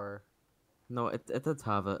Olympic, or No, it did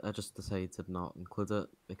have it. I just decided to not include it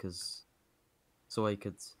because so I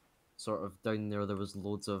could sort of down there was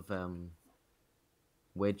loads of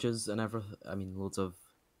wedges and everything. I mean, loads of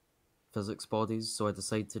physics bodies. So I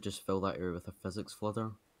decided to just fill that area with a physics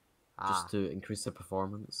flooder just ah? to increase the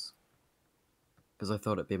performance. Because I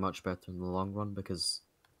thought it'd be much better in the long run because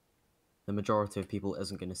the majority of people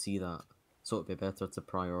isn't going to see that. So it'd be better to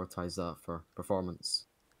prioritize that for performance.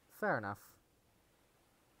 Fair enough.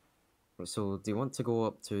 So do you want to go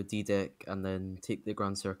up to D deck and then take the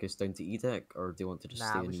Grand Circus down to E deck, or do you want to just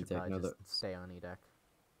Nah, stay we in E should deck probably now just that it's... stay on E deck.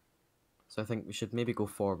 So I think we should maybe go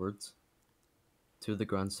forward to the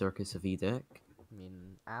Grand Circus of E deck. I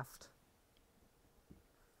mean, aft.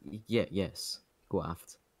 Yeah, yes. Go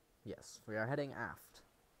aft. Yes, we are heading aft,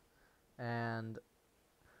 and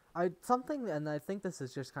and I think this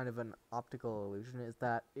is just kind of an optical illusion, is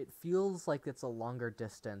that it feels like it's a longer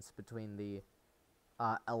distance between the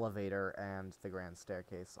elevator and the grand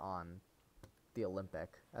staircase on the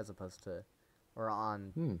Olympic, as opposed to, or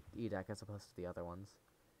on Hmm. E deck as opposed to the other ones.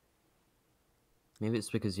 Maybe it's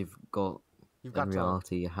because you've got, You've in got to,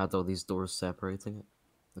 reality, you had all these doors separating it,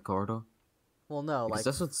 the corridor. well, no, Because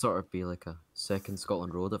like, this would sort of be like a second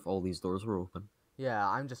Scotland Road if all these doors were open. yeah,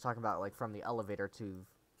 I'm just talking about like from the elevator to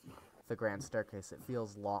the grand staircase. It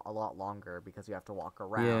feels a lot longer because you have to walk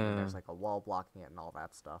around and Yeah. there's like a wall blocking it and all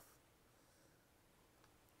that stuff.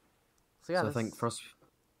 So yeah, So I think this first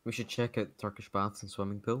we should check out Turkish baths and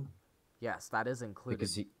swimming pool. yes, that is included.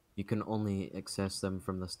 Because you can only access them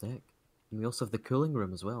from this deck. And we also have the cooling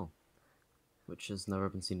room as well, which has never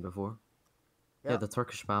been seen before. Yeah, Yep. the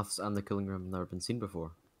Turkish baths and the cooling room have never been seen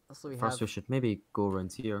before. So we First, have we should maybe go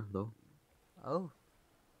around here, though. oh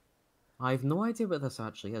I have no idea what this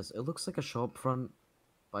actually is. It looks like a shop front,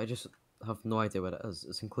 but I just have no idea what it is.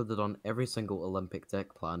 It's included on every single Olympic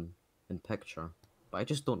deck plan and picture, but I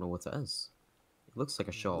just don't know what it is. It looks like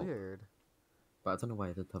a shop, weird. but I don't know why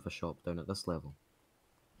I did have a shop down at this level.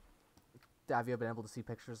 Have you been able to see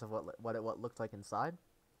pictures of what looked like inside?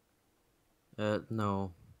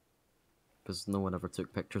 No, because no one ever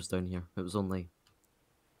took pictures down here. It was only,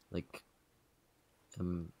 like,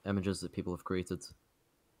 images that people have created.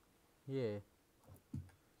 Yeah.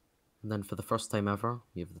 And then for the first time ever,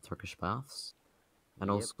 you have the Turkish baths. And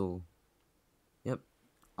Yep. also, yep, you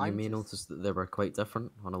I'm may just notice that they were quite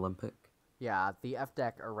different on Olympic. yeah. The F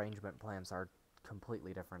deck arrangement plans are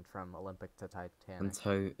completely different from Olympic to And Titanic.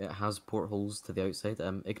 how it has portholes to the outside.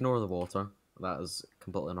 Ignore the water. That is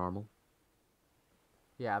completely normal.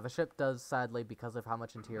 Yeah, the ship does sadly, because of how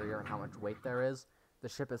much interior and how much weight there is. The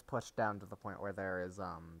ship is pushed down to the point where there is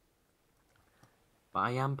But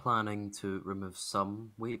I am planning to remove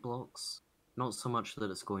some weight blocks. Not so much that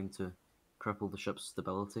it's going to cripple the ship's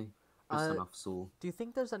stability, just uh. enough so... Do you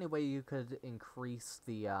think there's any way you could increase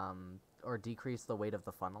the or decrease the weight of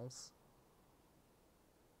the funnels?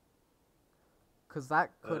 Because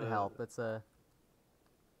that could Uh, help. It's a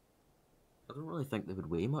I don't really think they would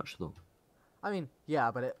weigh much, though. I mean,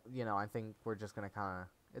 yeah, but I think we're just gonna kind of.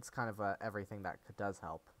 It's kind of a everything that does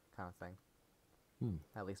help kind of thing. Hmm.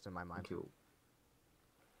 At least in my mind. Okay,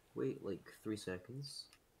 wait like 3 seconds.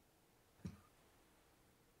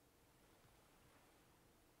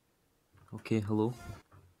 Okay, hello?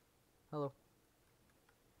 Hello.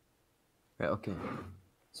 Right, okay.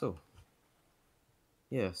 So,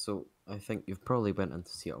 yeah, so I think you've probably went in to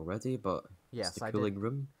see it already, but it's Yes, the I cooling did.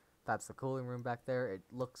 room. That's the cooling room back there. It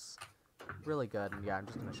looks really good, and yeah, I'm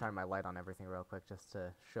just gonna shine my light on everything real quick just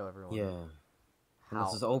to show everyone Yeah. And how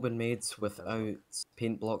this has all been made it does without look.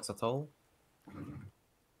 paint blocks at all.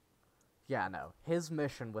 Yeah, no. His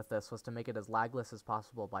mission with this was to make it as lagless as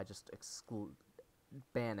possible by just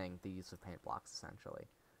banning the use of paint blocks, essentially.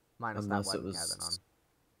 Minus that Unless it lighting cabin on. was...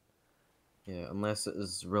 Yeah, unless it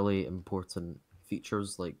is really important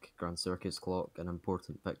features like Grand Circus clock and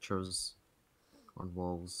important pictures on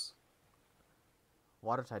walls.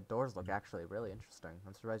 Watertight doors look actually really interesting.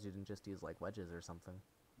 I'm surprised you didn't just use like wedges or something.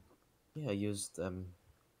 Yeah, I used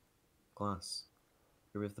glass.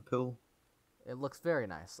 Here we have the pool. It looks very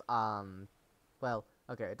nice. Well,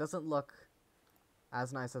 okay, it doesn't look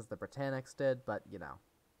as nice as the Britannics did, but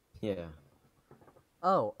Yeah.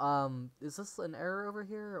 Oh, is this an error over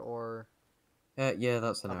here or? Yeah,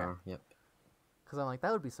 that's an Okay, error. Yep. because I'm like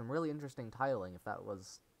that would be some really interesting tiling if that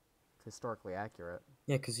was historically accurate.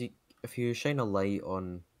 Yeah, because if you shine a light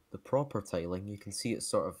on the proper tiling, you can see it's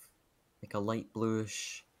sort of like a light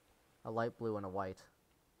bluish A light blue and a white.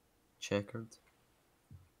 checkered.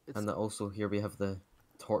 It's And then also here we have the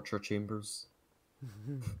torture chambers.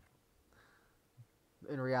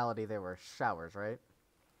 in reality they were showers, right?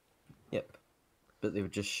 Yep. But they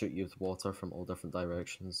would just shoot you with water from all different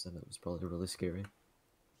directions, and it was probably really scary.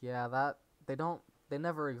 Yeah, that they don't. They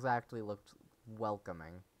never exactly looked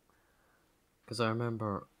welcoming. Because I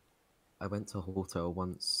remember I went to a hotel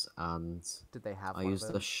once and Did they have I one of used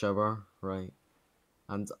the those? shower, right?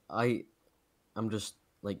 And I'm just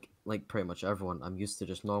like pretty much everyone. I'm used to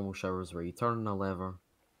just normal showers where you turn on a lever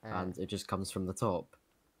Eh. and it just comes from the top.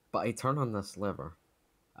 But I turn on this lever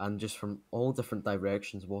and just from all different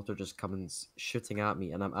directions water just comes shooting at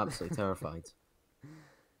me and I'm absolutely terrified.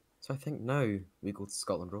 So I think now we go to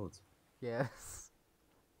Scotland Road. Yes.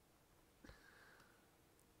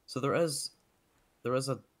 So there is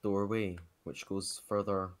a doorway which goes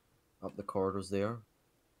further up the corridors there,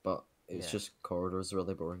 but it's Yeah. just corridors,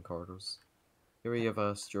 really boring corridors. Here we have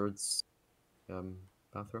a steward's um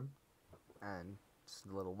bathroom. And just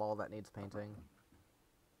a little wall that needs painting.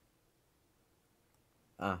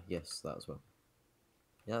 Ah, yes, that as well.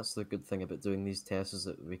 Yeah, that's the good thing about doing these tests is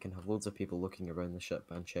that we can have loads of people looking around the ship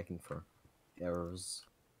and checking for errors.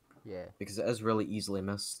 Yeah. Because it is really easily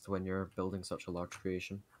missed when you're building such a large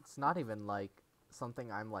creation. It's not even like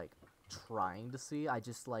something I'm like trying to see. I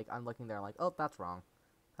just like I'm looking there like, oh, that's wrong.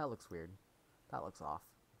 That looks weird. That looks off.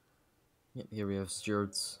 Yep, here we have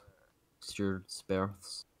steward's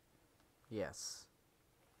berths. Yes.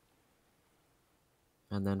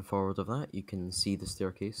 And then forward of that, you can see the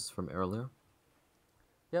staircase from earlier.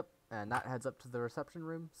 Yep. And that heads up to the reception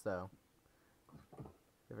room. So, if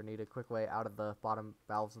you ever need a quick way out of the bottom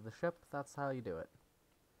valves of the ship, that's how you do it.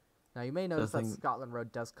 Now you may So I notice that think, Scotland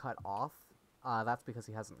Road does cut off. That's because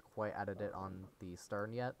he hasn't quite added it on the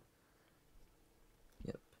stern yet.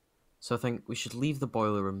 yep. So I think we should leave the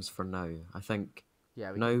boiler rooms for now. I think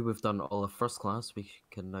Yeah, we now can. we've done all of first class, we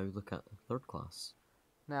can now look at third class.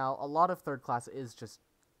 Now a lot of third class is just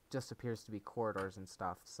appears to be corridors and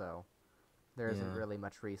stuff, so there isn't Yeah. really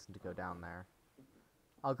much reason to go down there.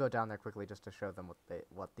 I'll go down there quickly just to show them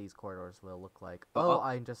what these corridors will look like. But Oh,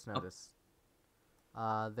 I just up, noticed.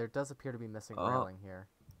 There does appear to be missing up. railing here.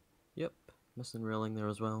 Yep, missing railing there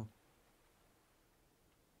as well.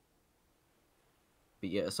 But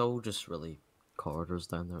yeah, it's all just really corridors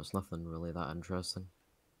down there. It's nothing really that interesting.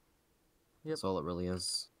 Yep. That's all it really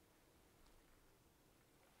is.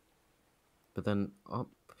 But then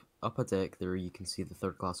up a deck there, you can see the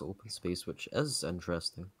third class open space, which is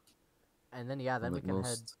interesting. And then yeah, then we Unlike can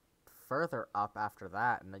head most. further up after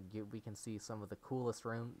that, and then we can see some of the coolest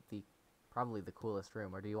room, probably the coolest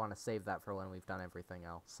room. Or do you want to save that for when we've done everything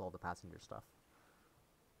else, all the passenger stuff?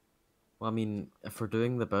 Well, I mean, if we're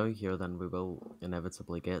doing the bow here, then we will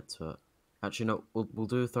inevitably get to it. Actually, no, we'll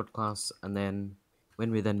do third class, and then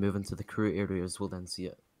when we then move into the crew areas, we'll then see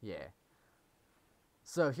it. Yeah.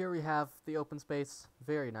 So here we have the open space.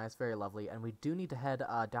 Very nice, very lovely. And we do need to head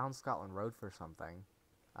down Scotland Road for something.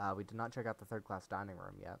 We did not check out the third class dining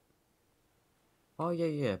room yet. Oh yeah,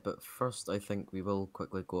 yeah. But first, I think we will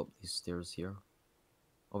quickly go up these stairs here.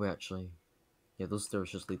 Oh, wait, actually, yeah, those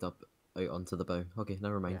stairs just lead up out onto the bow. Okay,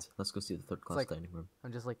 never Yeah. mind. Let's go see the third It's class like, dining room.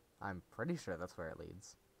 I'm pretty sure that's where it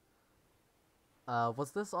leads.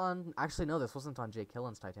 Was this on... Actually, no, this wasn't on Jake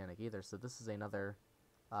Hillen's Titanic either, so this is another...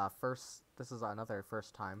 This is another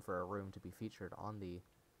first time for a room to be featured on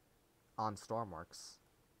on Stormworks.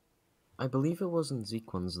 I believe it was in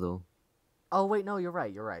Zeke ones though. Oh, wait, no, you're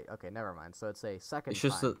right, you're right. Okay, never mind. So it's a second It's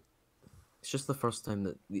just time. that it's just the first time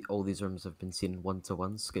that all these rooms have been seen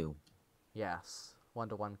 1-to-1 scale, Yes.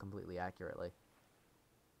 1-to-1 completely accurately.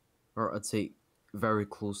 or I'd say very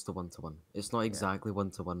close to 1-to-1. It's not Yeah. exactly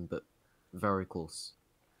 1-to-1, but very close.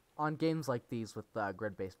 On games like these with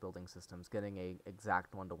grid-based building systems, getting a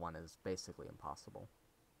exact 1-to-1 is basically impossible.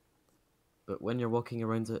 But when you're walking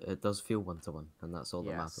around it, it does feel 1-to-1, and that's all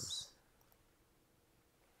that matters. Yes.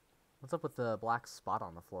 What's up with the black spot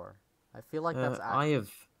on the floor? I feel like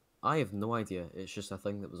I have no idea. It's just a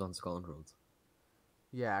thing that was on Scotland Road.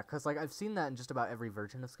 Yeah, because like I've seen that in just about every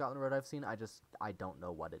version of Scotland Road I've seen. I don't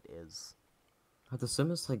know what it is. I'd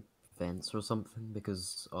assume it's like vents or something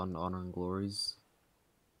because on Honor and Glories,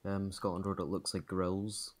 Scotland Road, it looks like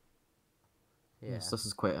grills. Yeah. Yes, this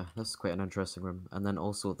is quite an interesting room. And then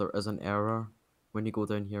also there is an error when you go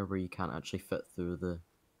down here where you can't actually fit through the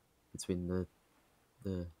between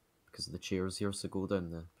the because the chair's here, so go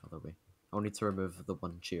down the other way. I'll need to remove the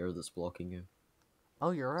one chair that's blocking you.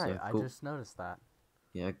 Oh, you're right. So I go, just noticed that.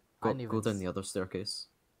 yeah, I didn't go even. down the other staircase.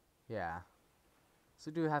 Yeah. So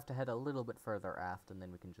we do have to head a little bit further aft, and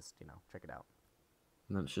then we can just, check it out.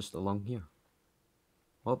 And then it's just along here.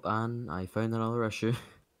 Oh, and I found another issue.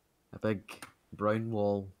 A big brown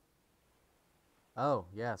wall. Oh,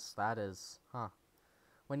 yes, that is. Huh.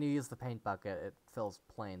 When you use the paint bucket, it fills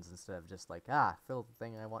planes instead of just like, fill the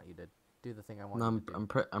thing I want you to do the thing I want No, you to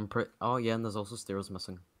do. I'm pretty. Oh yeah, and there's also stairs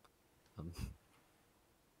missing. Um,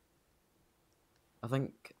 I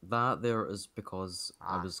think that there is because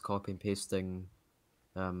I Ah, was copy and pasting,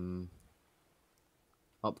 um,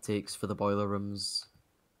 uptakes for the boiler rooms.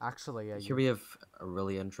 actually, yeah, Here we have a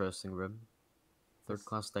really interesting room. Third this.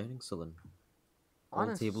 class dining saloon. All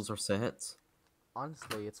Honest, tables are set.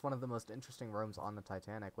 honestly, it's one of the most interesting rooms on the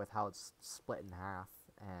Titanic with how it's split in half,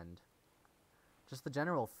 and just the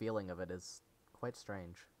general feeling of it is quite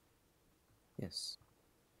strange. Yes.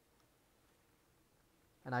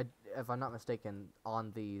 And if I'm not mistaken,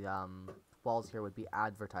 on the walls here would be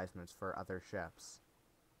advertisements for other ships.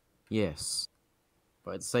 Yes.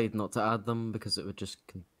 But I decided not to add them because it would just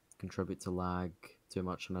contribute to lag too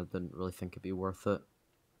much, and I didn't really think it'd be worth it,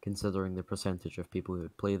 considering the percentage of people who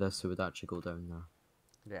would play this who would actually go down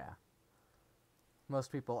there. Yeah.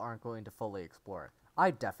 Most people aren't going to fully explore it.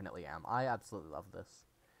 I definitely am. I absolutely love this.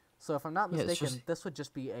 So if I'm not Yeah, it's mistaken, just this would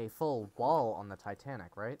just be a full wall on the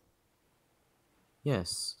Titanic, right?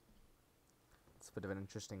 yes. It's a bit of an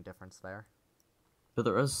interesting difference there. But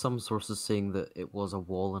there is some sources saying that it was a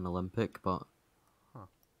wall in Olympic, but Huh.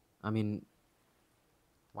 I mean,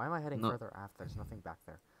 Why am I heading not. further aft? There's nothing back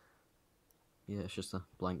there. Yeah, it's just a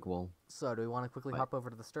blank wall. So do we want to quickly Right. hop over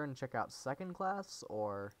to the stern and check out second class,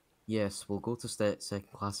 or... Yes, we'll go to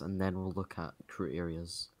second class and then we'll look at crew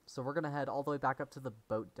areas. So we're going to head all the way back up to the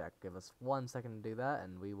boat deck. Give us 1 second to do that,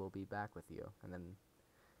 and we will be back with you. And then...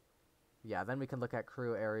 yeah, then we can look at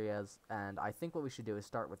crew areas, and I think what we should do is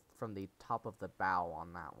start from the top of the bow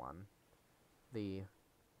on that one.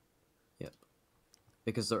 Yep.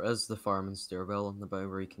 Because there is the fireman stairwell on the bow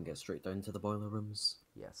where you can get straight down to the boiler rooms.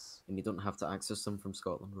 Yes. And you don't have to access them from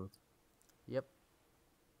Scotland Road. Yep.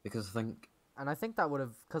 Because I think... And I think that would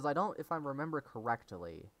have... because I don't... if I remember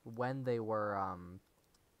correctly, when they were,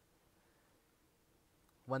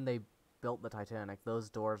 when they built the Titanic, those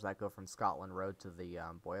doors that go from Scotland Road to the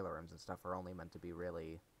boiler rooms and stuff are only meant to be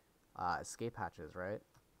really escape hatches, right?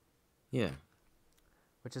 Yeah.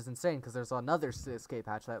 Which is insane because there's another escape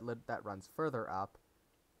hatch that runs further up,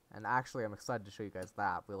 and actually I'm excited to show you guys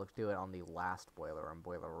that. We'll do it on the last boiler room,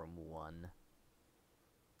 Boiler Room 1.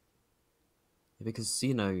 Because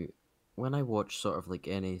see now, when I watch sort of like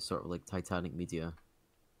any sort of like Titanic media,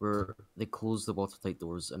 where they close the watertight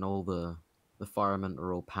doors and all the firemen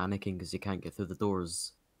are all panicking because you can't get through the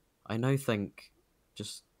doors, I now think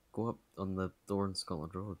just go up on the door in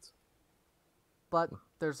Scotland Road. But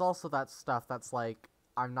there's also that stuff that's like,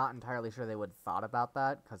 I'm not entirely sure they would have thought about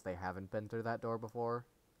that because they haven't been through that door before.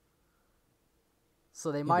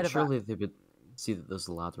 So they Yeah, might but have surely they would see that there's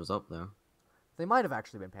ladders up there. they might have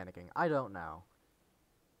actually been panicking. I don't know.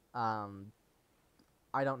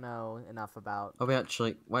 I don't know enough about... Oh, we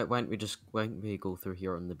actually, why don't we go through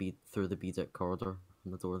here on the through the B deck corridor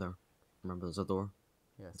on the door there? Remember, there's a door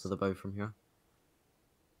to yes. the bow from here.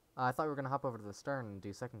 I thought we were gonna hop over to the stern and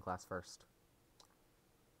do second class first.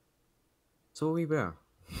 So we were.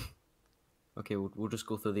 Okay, we'll just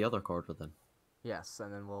go through the other corridor then. Yes,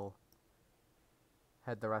 and then we'll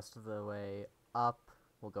head the rest of the way up.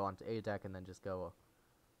 We'll go onto A deck and then just go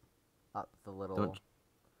up the little...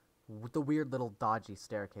 the weird little dodgy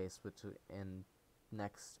staircase between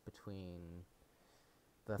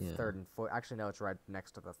the third and fourth. Actually, no, it's right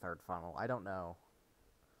next to the third funnel. I don't know.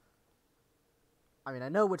 I mean, I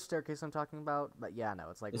know which staircase I'm talking about, but yeah, no,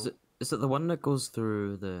 it's like... Is it the one that goes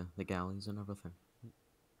through the galleys and everything?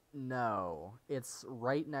 No, it's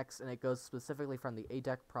right next, and it goes specifically from the A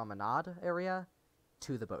deck promenade area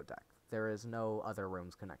to the boat deck. There is no other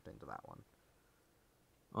rooms connecting to that one.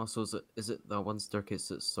 Oh, so is it the one staircase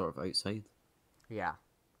that's sort of outside? Yeah,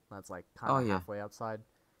 that's like kind of yeah. halfway outside.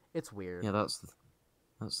 It's weird. Yeah, that's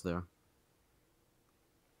there.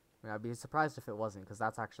 I mean, I'd be surprised if it wasn't, because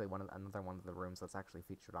that's actually another one of the rooms that's actually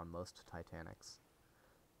featured on most Titanics.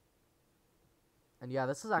 And yeah,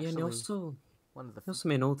 this is actually Yeah, and also, one of the... you also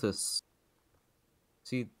may notice,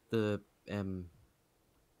 see the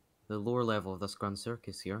lower level of this grand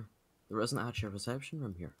staircase here, there isn't actually a reception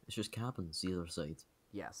room here. It's just cabins either side.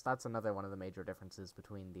 Yes, that's another one of the major differences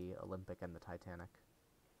between the Olympic and the Titanic.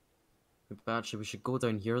 But actually, we should go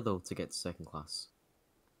down here though to get to second class.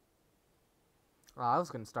 I was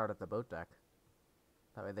gonna start at the boat deck.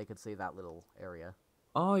 That way they could see that little area.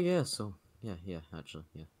 Oh yeah, so yeah, actually,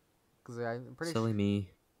 yeah. Because I'm pretty sure. Silly me.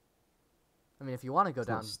 I mean, if you want to go It's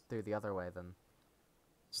not. down through the other way, then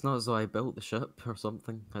It's not as though I built the ship or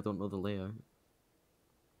something. I don't know the layout.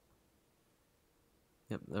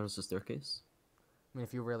 Yep, there's the staircase. I mean,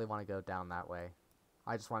 if you really want to go down that way,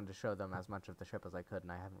 I just wanted to show them as much of the ship as I could,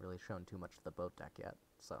 and I haven't really shown too much of the boat deck yet.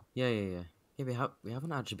 So Yeah. Yeah, we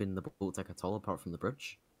haven't actually been in the boat deck at all apart from the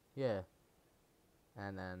bridge. yeah,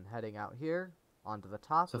 and then heading out here onto the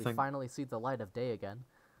top, So I we think finally see the light of day again.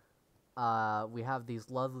 We have these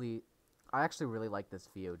lovely. I actually really like this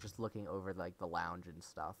view, just looking over like the lounge and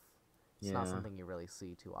stuff. It's not yeah, something you really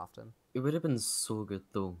see too often. it would have been so good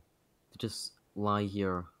though to just lie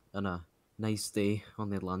here on a nice day on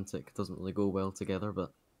the Atlantic. It doesn't really go well together,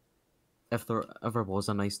 but if there ever was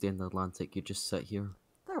a nice day in the Atlantic, you just sit here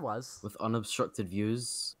There was. with unobstructed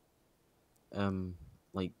views.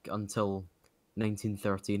 Like until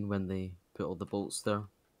 1913 when they put all the boats there.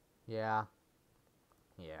 Yeah.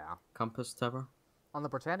 Yeah. Compass Tower. On the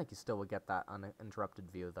Britannic, you still would get that uninterrupted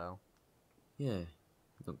view, though. Yeah,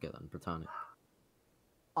 you don't get that in Britannic.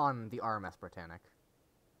 On the RMS Britannic.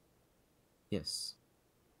 Yes,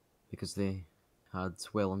 because they had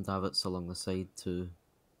well and davits along the side to.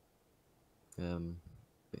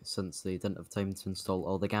 Since they didn't have time to install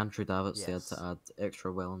all the gantry davits, they had Yes. to add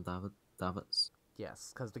extra well and davits.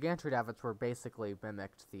 Yes, because the gantry davits were basically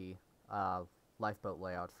mimicked the lifeboat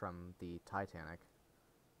layout from the Titanic.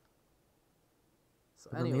 So,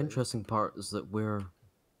 But then the anyways, interesting part is that where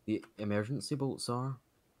the emergency boats are,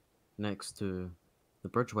 next to the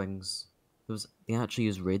bridge wings, they actually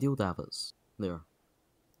use radial davits there.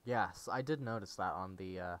 yes, I did notice that on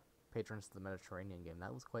the Patrons of the Mediterranean game.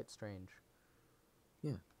 That was quite strange.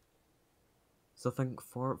 Yeah. So I think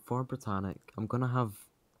for Britannic, I'm gonna have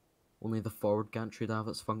only the forward gantry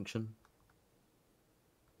davits function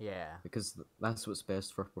Yeah. because that's what's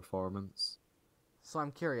best for performance. So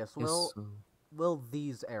I'm curious, Yes. will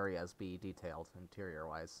these areas be detailed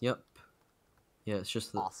interior-wise? Yep. Yeah, it's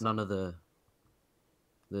just that Awesome.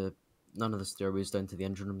 the none of the stairways down to the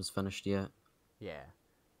engine room is finished yet. Yeah.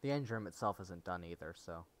 The engine room itself isn't done either,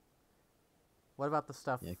 so. What about the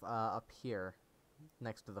stuff Yeah. up here,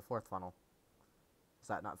 next to the fourth funnel? Is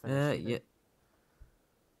that not finished either? Yeah.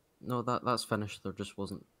 No, that's finished. There just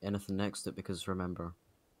wasn't anything next to it because remember,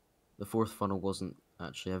 the fourth funnel wasn't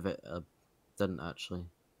actually didn't actually.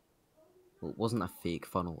 Well, it wasn't a fake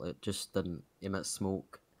funnel. It just didn't emit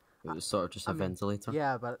smoke. It I, was sort of just I a mean, ventilator.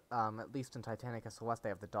 yeah, but at least in Titanic SOS, they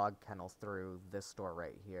have the dog kennels through this door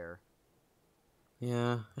right here.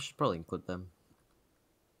 Yeah, I should probably include them.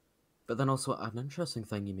 But then also an interesting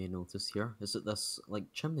thing you may notice here is that this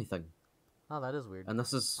like chimney thing, Oh, that is weird. and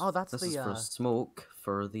this is Oh, that's this is for the. smoke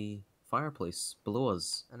for the fireplace below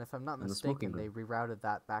us And if I'm not in the smoking mistaken, they room. rerouted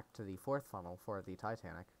that back to the fourth funnel for the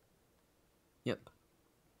Titanic. Yep.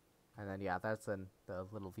 And then, yeah, that's in the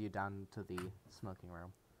little view down to the smoking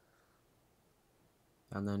room.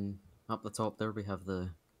 And then up the top there we have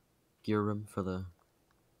the gear room for the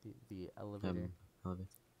The elevator. elevator.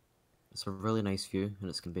 It's a really nice view, and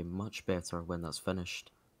it's gonna be much better when that's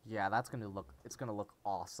finished. Yeah, that's gonna look. It's gonna look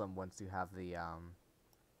awesome once you have the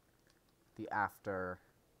after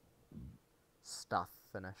stuff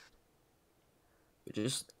finished. But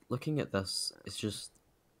just looking at this, it's just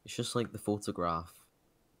like the photograph,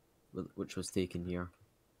 which was taken here.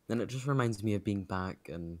 And it just reminds me of being back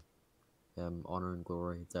in Honor and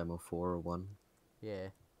Glory Demo 401. Yeah.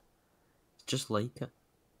 It's just like it.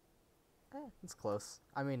 It's close.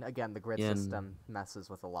 I mean, again, the grid Yeah, system messes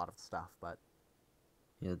with a lot of stuff, but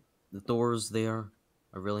yeah, the doors there,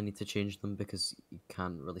 I really need to change them because you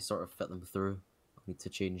can't really sort of fit them through. I need to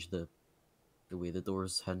change the way the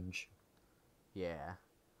doors hinge yeah.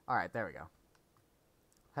 All right, there we go.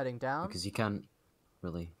 Heading down. because you can't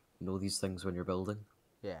really know these things when you're building.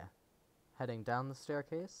 Yeah. Heading down the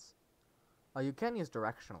staircase. Oh, you can use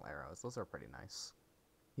directional arrows. Those are pretty nice.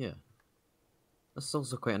 Yeah. This is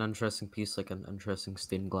also quite an interesting piece, like an interesting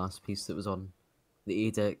stained glass piece that was on the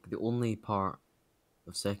A deck. The only part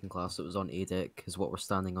of second class that was on A deck is what we're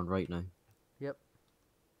standing on right now. Yep.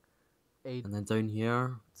 A And then down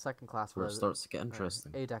here, second class where it was starts to get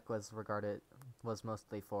interesting. A deck was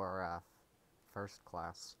mostly for first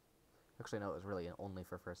class. Actually, no, it was really only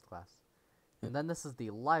for first class. And then this is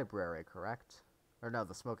the library, correct? Or no,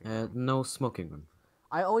 the smoking room. No smoking room.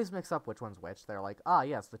 I always mix up which one's which. They're like, ah,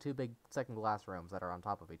 yes, the two big second class rooms that are on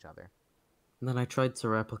top of each other. And then I tried to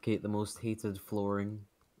replicate the most hated flooring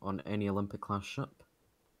on any Olympic class ship.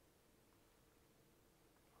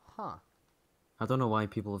 Huh. I don't know why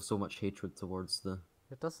people have so much hatred towards the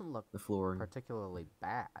It doesn't look the flooring. particularly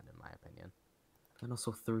bad, in my opinion. And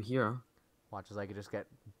also through here, Watch as I could just get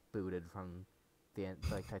booted from the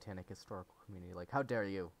like Titanic historical community. Like, how dare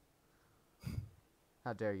you?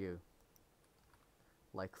 How dare you?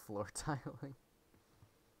 Like floor tiling.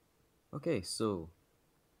 okay, so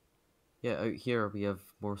yeah, out here we have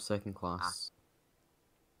more second class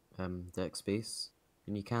deck space,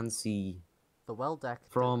 and you can see The well deck.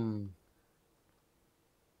 from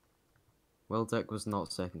well deck was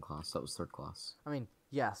not second class, that was third class. I mean,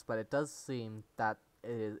 yes, but it does seem that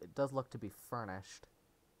it does look to be furnished,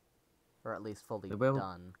 or at least fully The well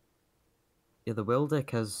done. Yeah, the well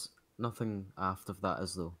deck has nothing aft of that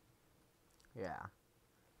as though. Yeah,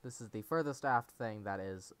 this is the furthest aft thing that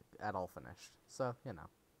is at all finished. So you know.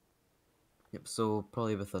 Yep, so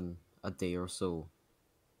probably within a day or so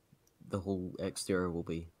the whole exterior will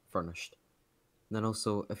be furnished. And then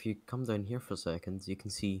also if you come down here for a second, you can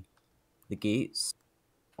see the gates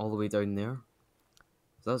all the way down there.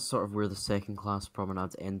 So that's sort of where the second class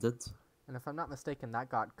promenade ended. And if I'm not mistaken, that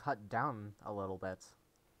got cut down a little bit,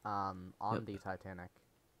 on Yep. the Titanic.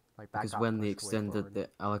 Like that Because got when they pushed way extended forward. the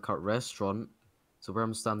a la carte restaurant, so where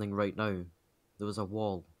I'm standing right now, there was a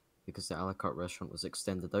wall because the a la carte restaurant was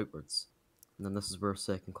extended outwards. And then this is where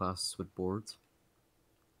second class would board.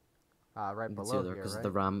 Right You can see below it there here, because of right?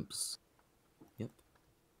 the ramps. Yep.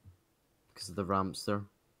 Because of the ramps there.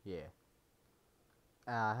 Yeah.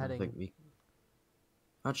 I Heading. think we.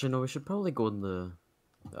 Actually, no. We should probably go on the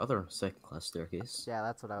other second class staircase, Yeah,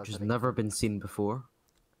 that's what I was which has heading never to. been seen before.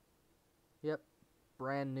 Yep.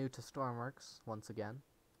 Brand new to Stormworks once again.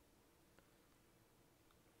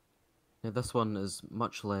 Now this one is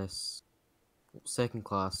much less. Second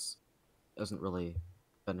class isn't really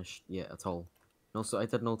finished yet at all. And also, I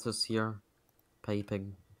did notice here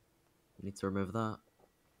piping. We need to remove that.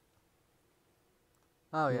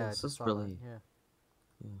 Oh Yeah, yeah, I this just is saw really. that. Yeah.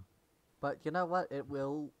 Yeah. But you know what? It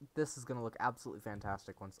will. This is gonna look absolutely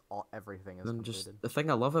fantastic once everything is And then completed. just the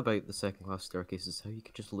thing I love about the second class staircase is how you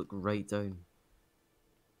can just look right down.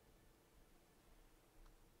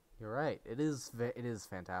 You're right. It is. It is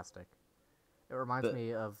fantastic. It reminds But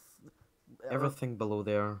me of. everything below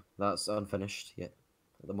there, that's unfinished yet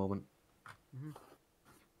at the moment. And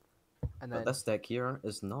But then this deck here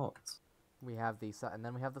is not. we have and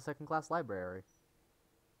then we have the second class library,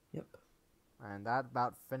 Yep. and that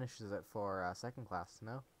about finishes it for second class.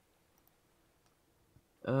 No.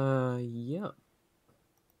 Yep.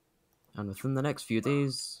 And within the next few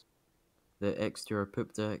days, the exterior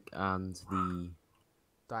poop deck and the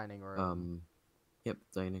Dining room. yep,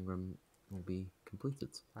 dining room will be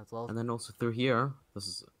completed. As well as. And then also through here, this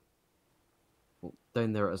is well,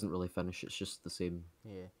 down there it isn't really finished. It's just the same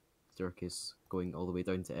Yeah. staircase going all the way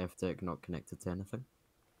down to F deck, not connected to anything.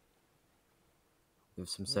 We have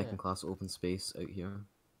some second class open space out here.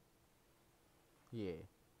 Yeah.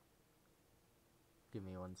 Give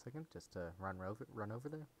me 1 second just to run over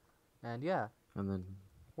there. And yeah. And then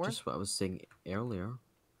just what I was saying earlier.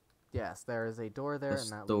 Yes, there is a door there, This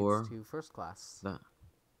and that door, leads to first class. That,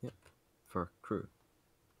 yep, for crew.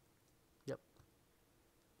 Yep.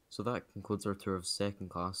 So that concludes our tour of second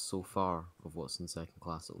class so far, of what's in second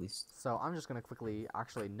class at least. So I'm just gonna quickly,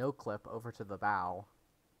 actually, no clip over to the bow.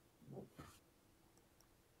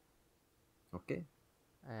 Okay.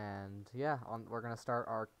 And yeah, we're gonna start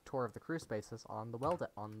our tour of the crew spaces on the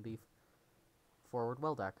on the forward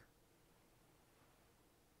well deck.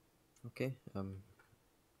 Okay. There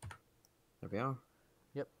we are.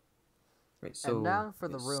 Yep. Right. So. And now for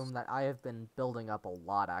the room that I have been building up a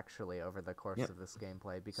lot actually over the course of this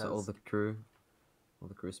gameplay, because So all the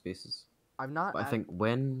crew spaces. I'm not. But I think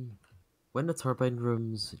when the turbine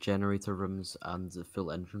rooms, generator rooms, and the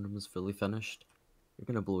full engine room is fully finished, you're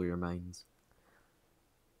gonna blow your mind.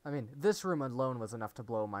 I mean, this room alone was enough to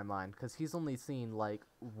blow my mind, because he's only seen, like,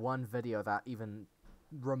 one video that even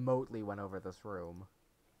remotely went over this room.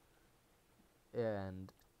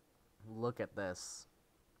 And look at this.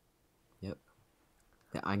 Yep.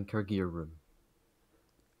 The anchor gear room.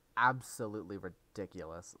 Absolutely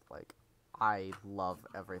ridiculous. Like, I love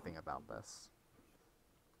everything about this.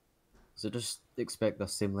 So just expect the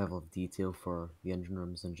same level of detail for the engine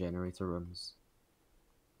rooms and generator rooms.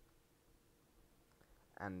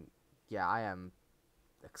 And yeah, I am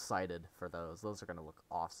excited for those. Those are gonna look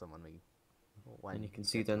awesome when And you can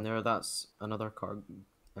see down there, that's another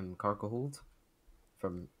cargo hold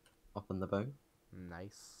from up in the bow.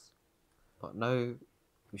 Nice. But now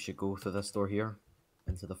we should go through this door here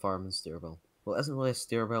into the fireman's stairwell. Well, it isn't really a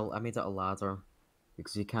stairwell. I made it a ladder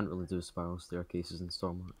because you can't really do spiral staircases in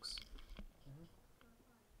Stormworks.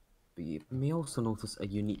 But you may also notice a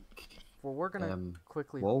unique Well, we're gonna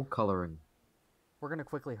quickly wall colouring. we're gonna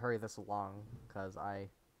quickly hurry this along because I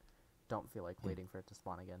don't feel like Yeah. waiting for it to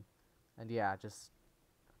spawn again. And yeah, just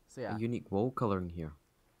so A yeah, unique wall coloring here.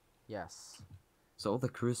 yes, So all the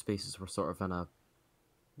crew spaces were sort of in a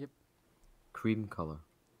yep. cream color.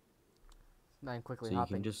 Then quickly So you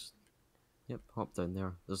can hopping. just, yep, hop down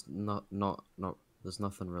there. There's not there's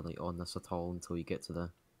nothing really on this at all until you get to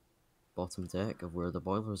the bottom deck of where the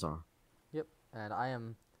boilers are. Yep, and I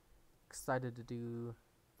am excited to do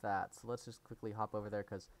that. So let's just quickly hop over there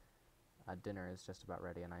because dinner is just about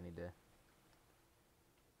ready, and I need to.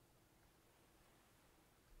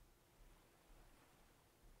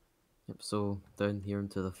 Yep, so down here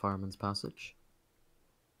into the fireman's passage.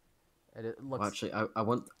 It Well, looks, actually, I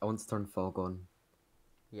want to turn fog on.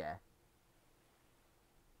 yeah.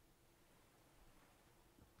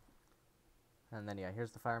 And then yeah,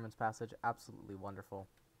 here's the fireman's passage. Absolutely wonderful.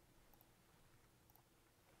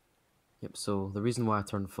 Yep, so the reason why I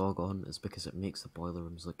turn fog on is because it makes the boiler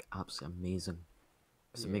rooms look absolutely amazing.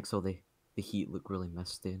 Because it Yeah, makes all the heat look really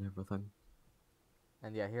misty and everything.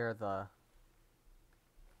 and yeah, here are the.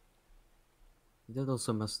 I did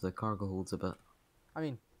also miss the cargo holds a bit. I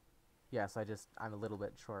mean, yes, I'm a little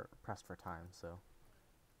bit short pressed for time, so.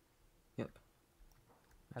 Yep.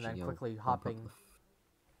 And then Actually, I'll quickly bump up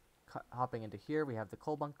hopping into here, we have the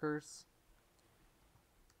coal bunkers.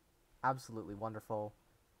 Absolutely wonderful.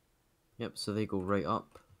 Yep, so they go right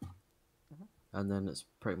up. Mhm. And then it's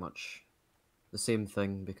pretty much the same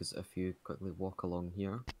thing because if you quickly walk along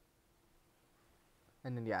here,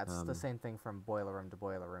 And then yeah, it's the um, same thing from boiler room to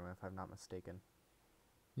boiler room, if I'm not mistaken.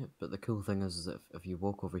 yep, but the cool thing is that if you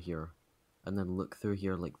walk over here and then look through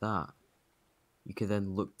here like that, you can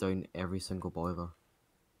then look down every single boiler.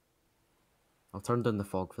 I'll turn down the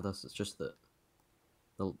fog for this, it's just that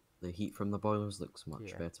the heat from the boilers looks much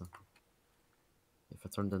Yeah, better. If I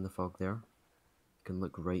turn down the fog there, you can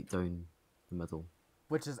look right down the middle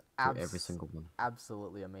which is through every single one.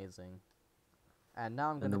 absolutely amazing. And now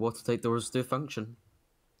I'm And the gonna. watertight doors do function.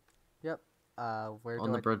 Yep. Where On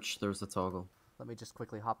do the I? bridge, there's a toggle. Let me just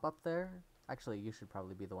quickly hop up there. Actually, you should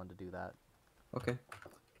probably be the one to do that. Okay.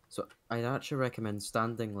 So I'd actually recommend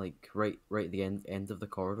standing like right at the end of the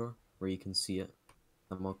corridor where you can see it.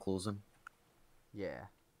 I'm all closing. Yeah.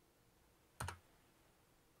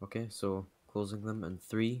 Okay, so closing them in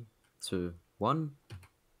 3, 2, 1.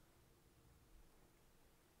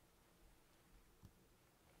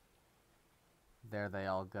 There they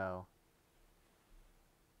all go.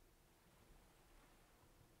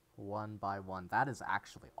 One by one. That is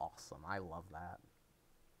actually awesome. I love that.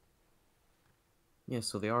 Yeah,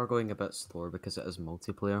 so they are going a bit slower because it is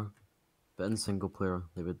multiplayer, but in single player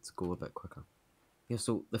they would go a bit quicker. Yeah,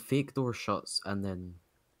 so the fake door shuts and then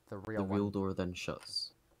The the real real one. door then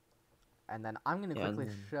shuts. And then I'm going to Yeah, and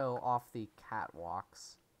quickly then show off the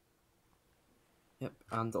catwalks. yep,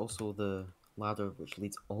 and also the ladder which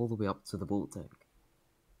leads all the way up to the boat deck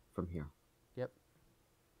from here. Yep.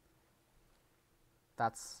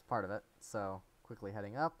 That's part of it. So, quickly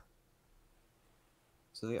heading up.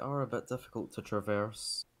 So they are a bit difficult to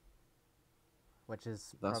traverse. Which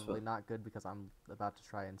is That's probably what. not good because I'm about to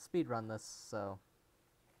try and speedrun this, so.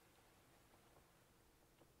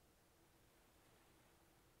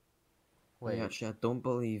 Yeah, Wait. actually, I don't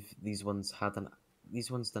believe these ones had an. These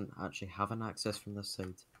ones didn't actually have an access from this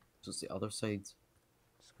side. So it's the other side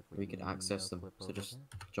Just quickly where you could access no them. clip So over just here.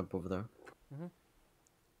 jump over there. Mm-hmm.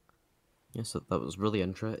 Yeah, so that was really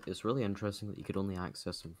It's really interesting that you could only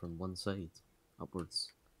access them from one side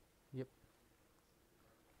upwards. Yep.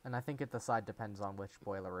 And I think the side depends on which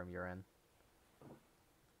boiler room you're in.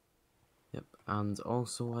 Yep, and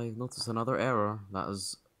also I noticed another error. That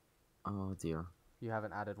is, oh dear. You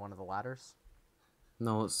haven't added one of the ladders?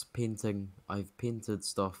 No, it's painting. I've painted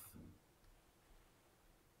stuff.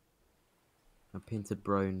 I painted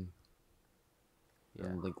brown Yeah.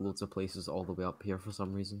 in like loads of places all the way up here for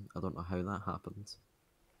some reason. I don't know how that happened.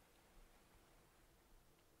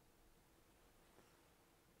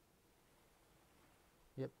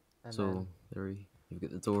 Yep. And So then. there you've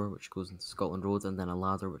got the door which goes into Scotland Road, and then a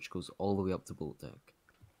ladder which goes all the way up to boat deck.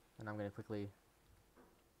 And I'm going to quickly.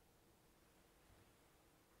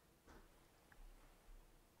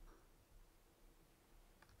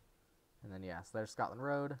 And then, yeah, so there's Scotland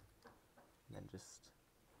Road. And then just.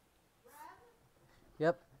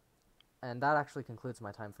 Yep. And that actually concludes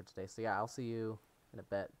my time for today. So, yeah, I'll see you in a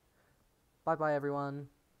bit. Bye bye, everyone.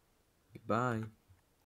 Goodbye.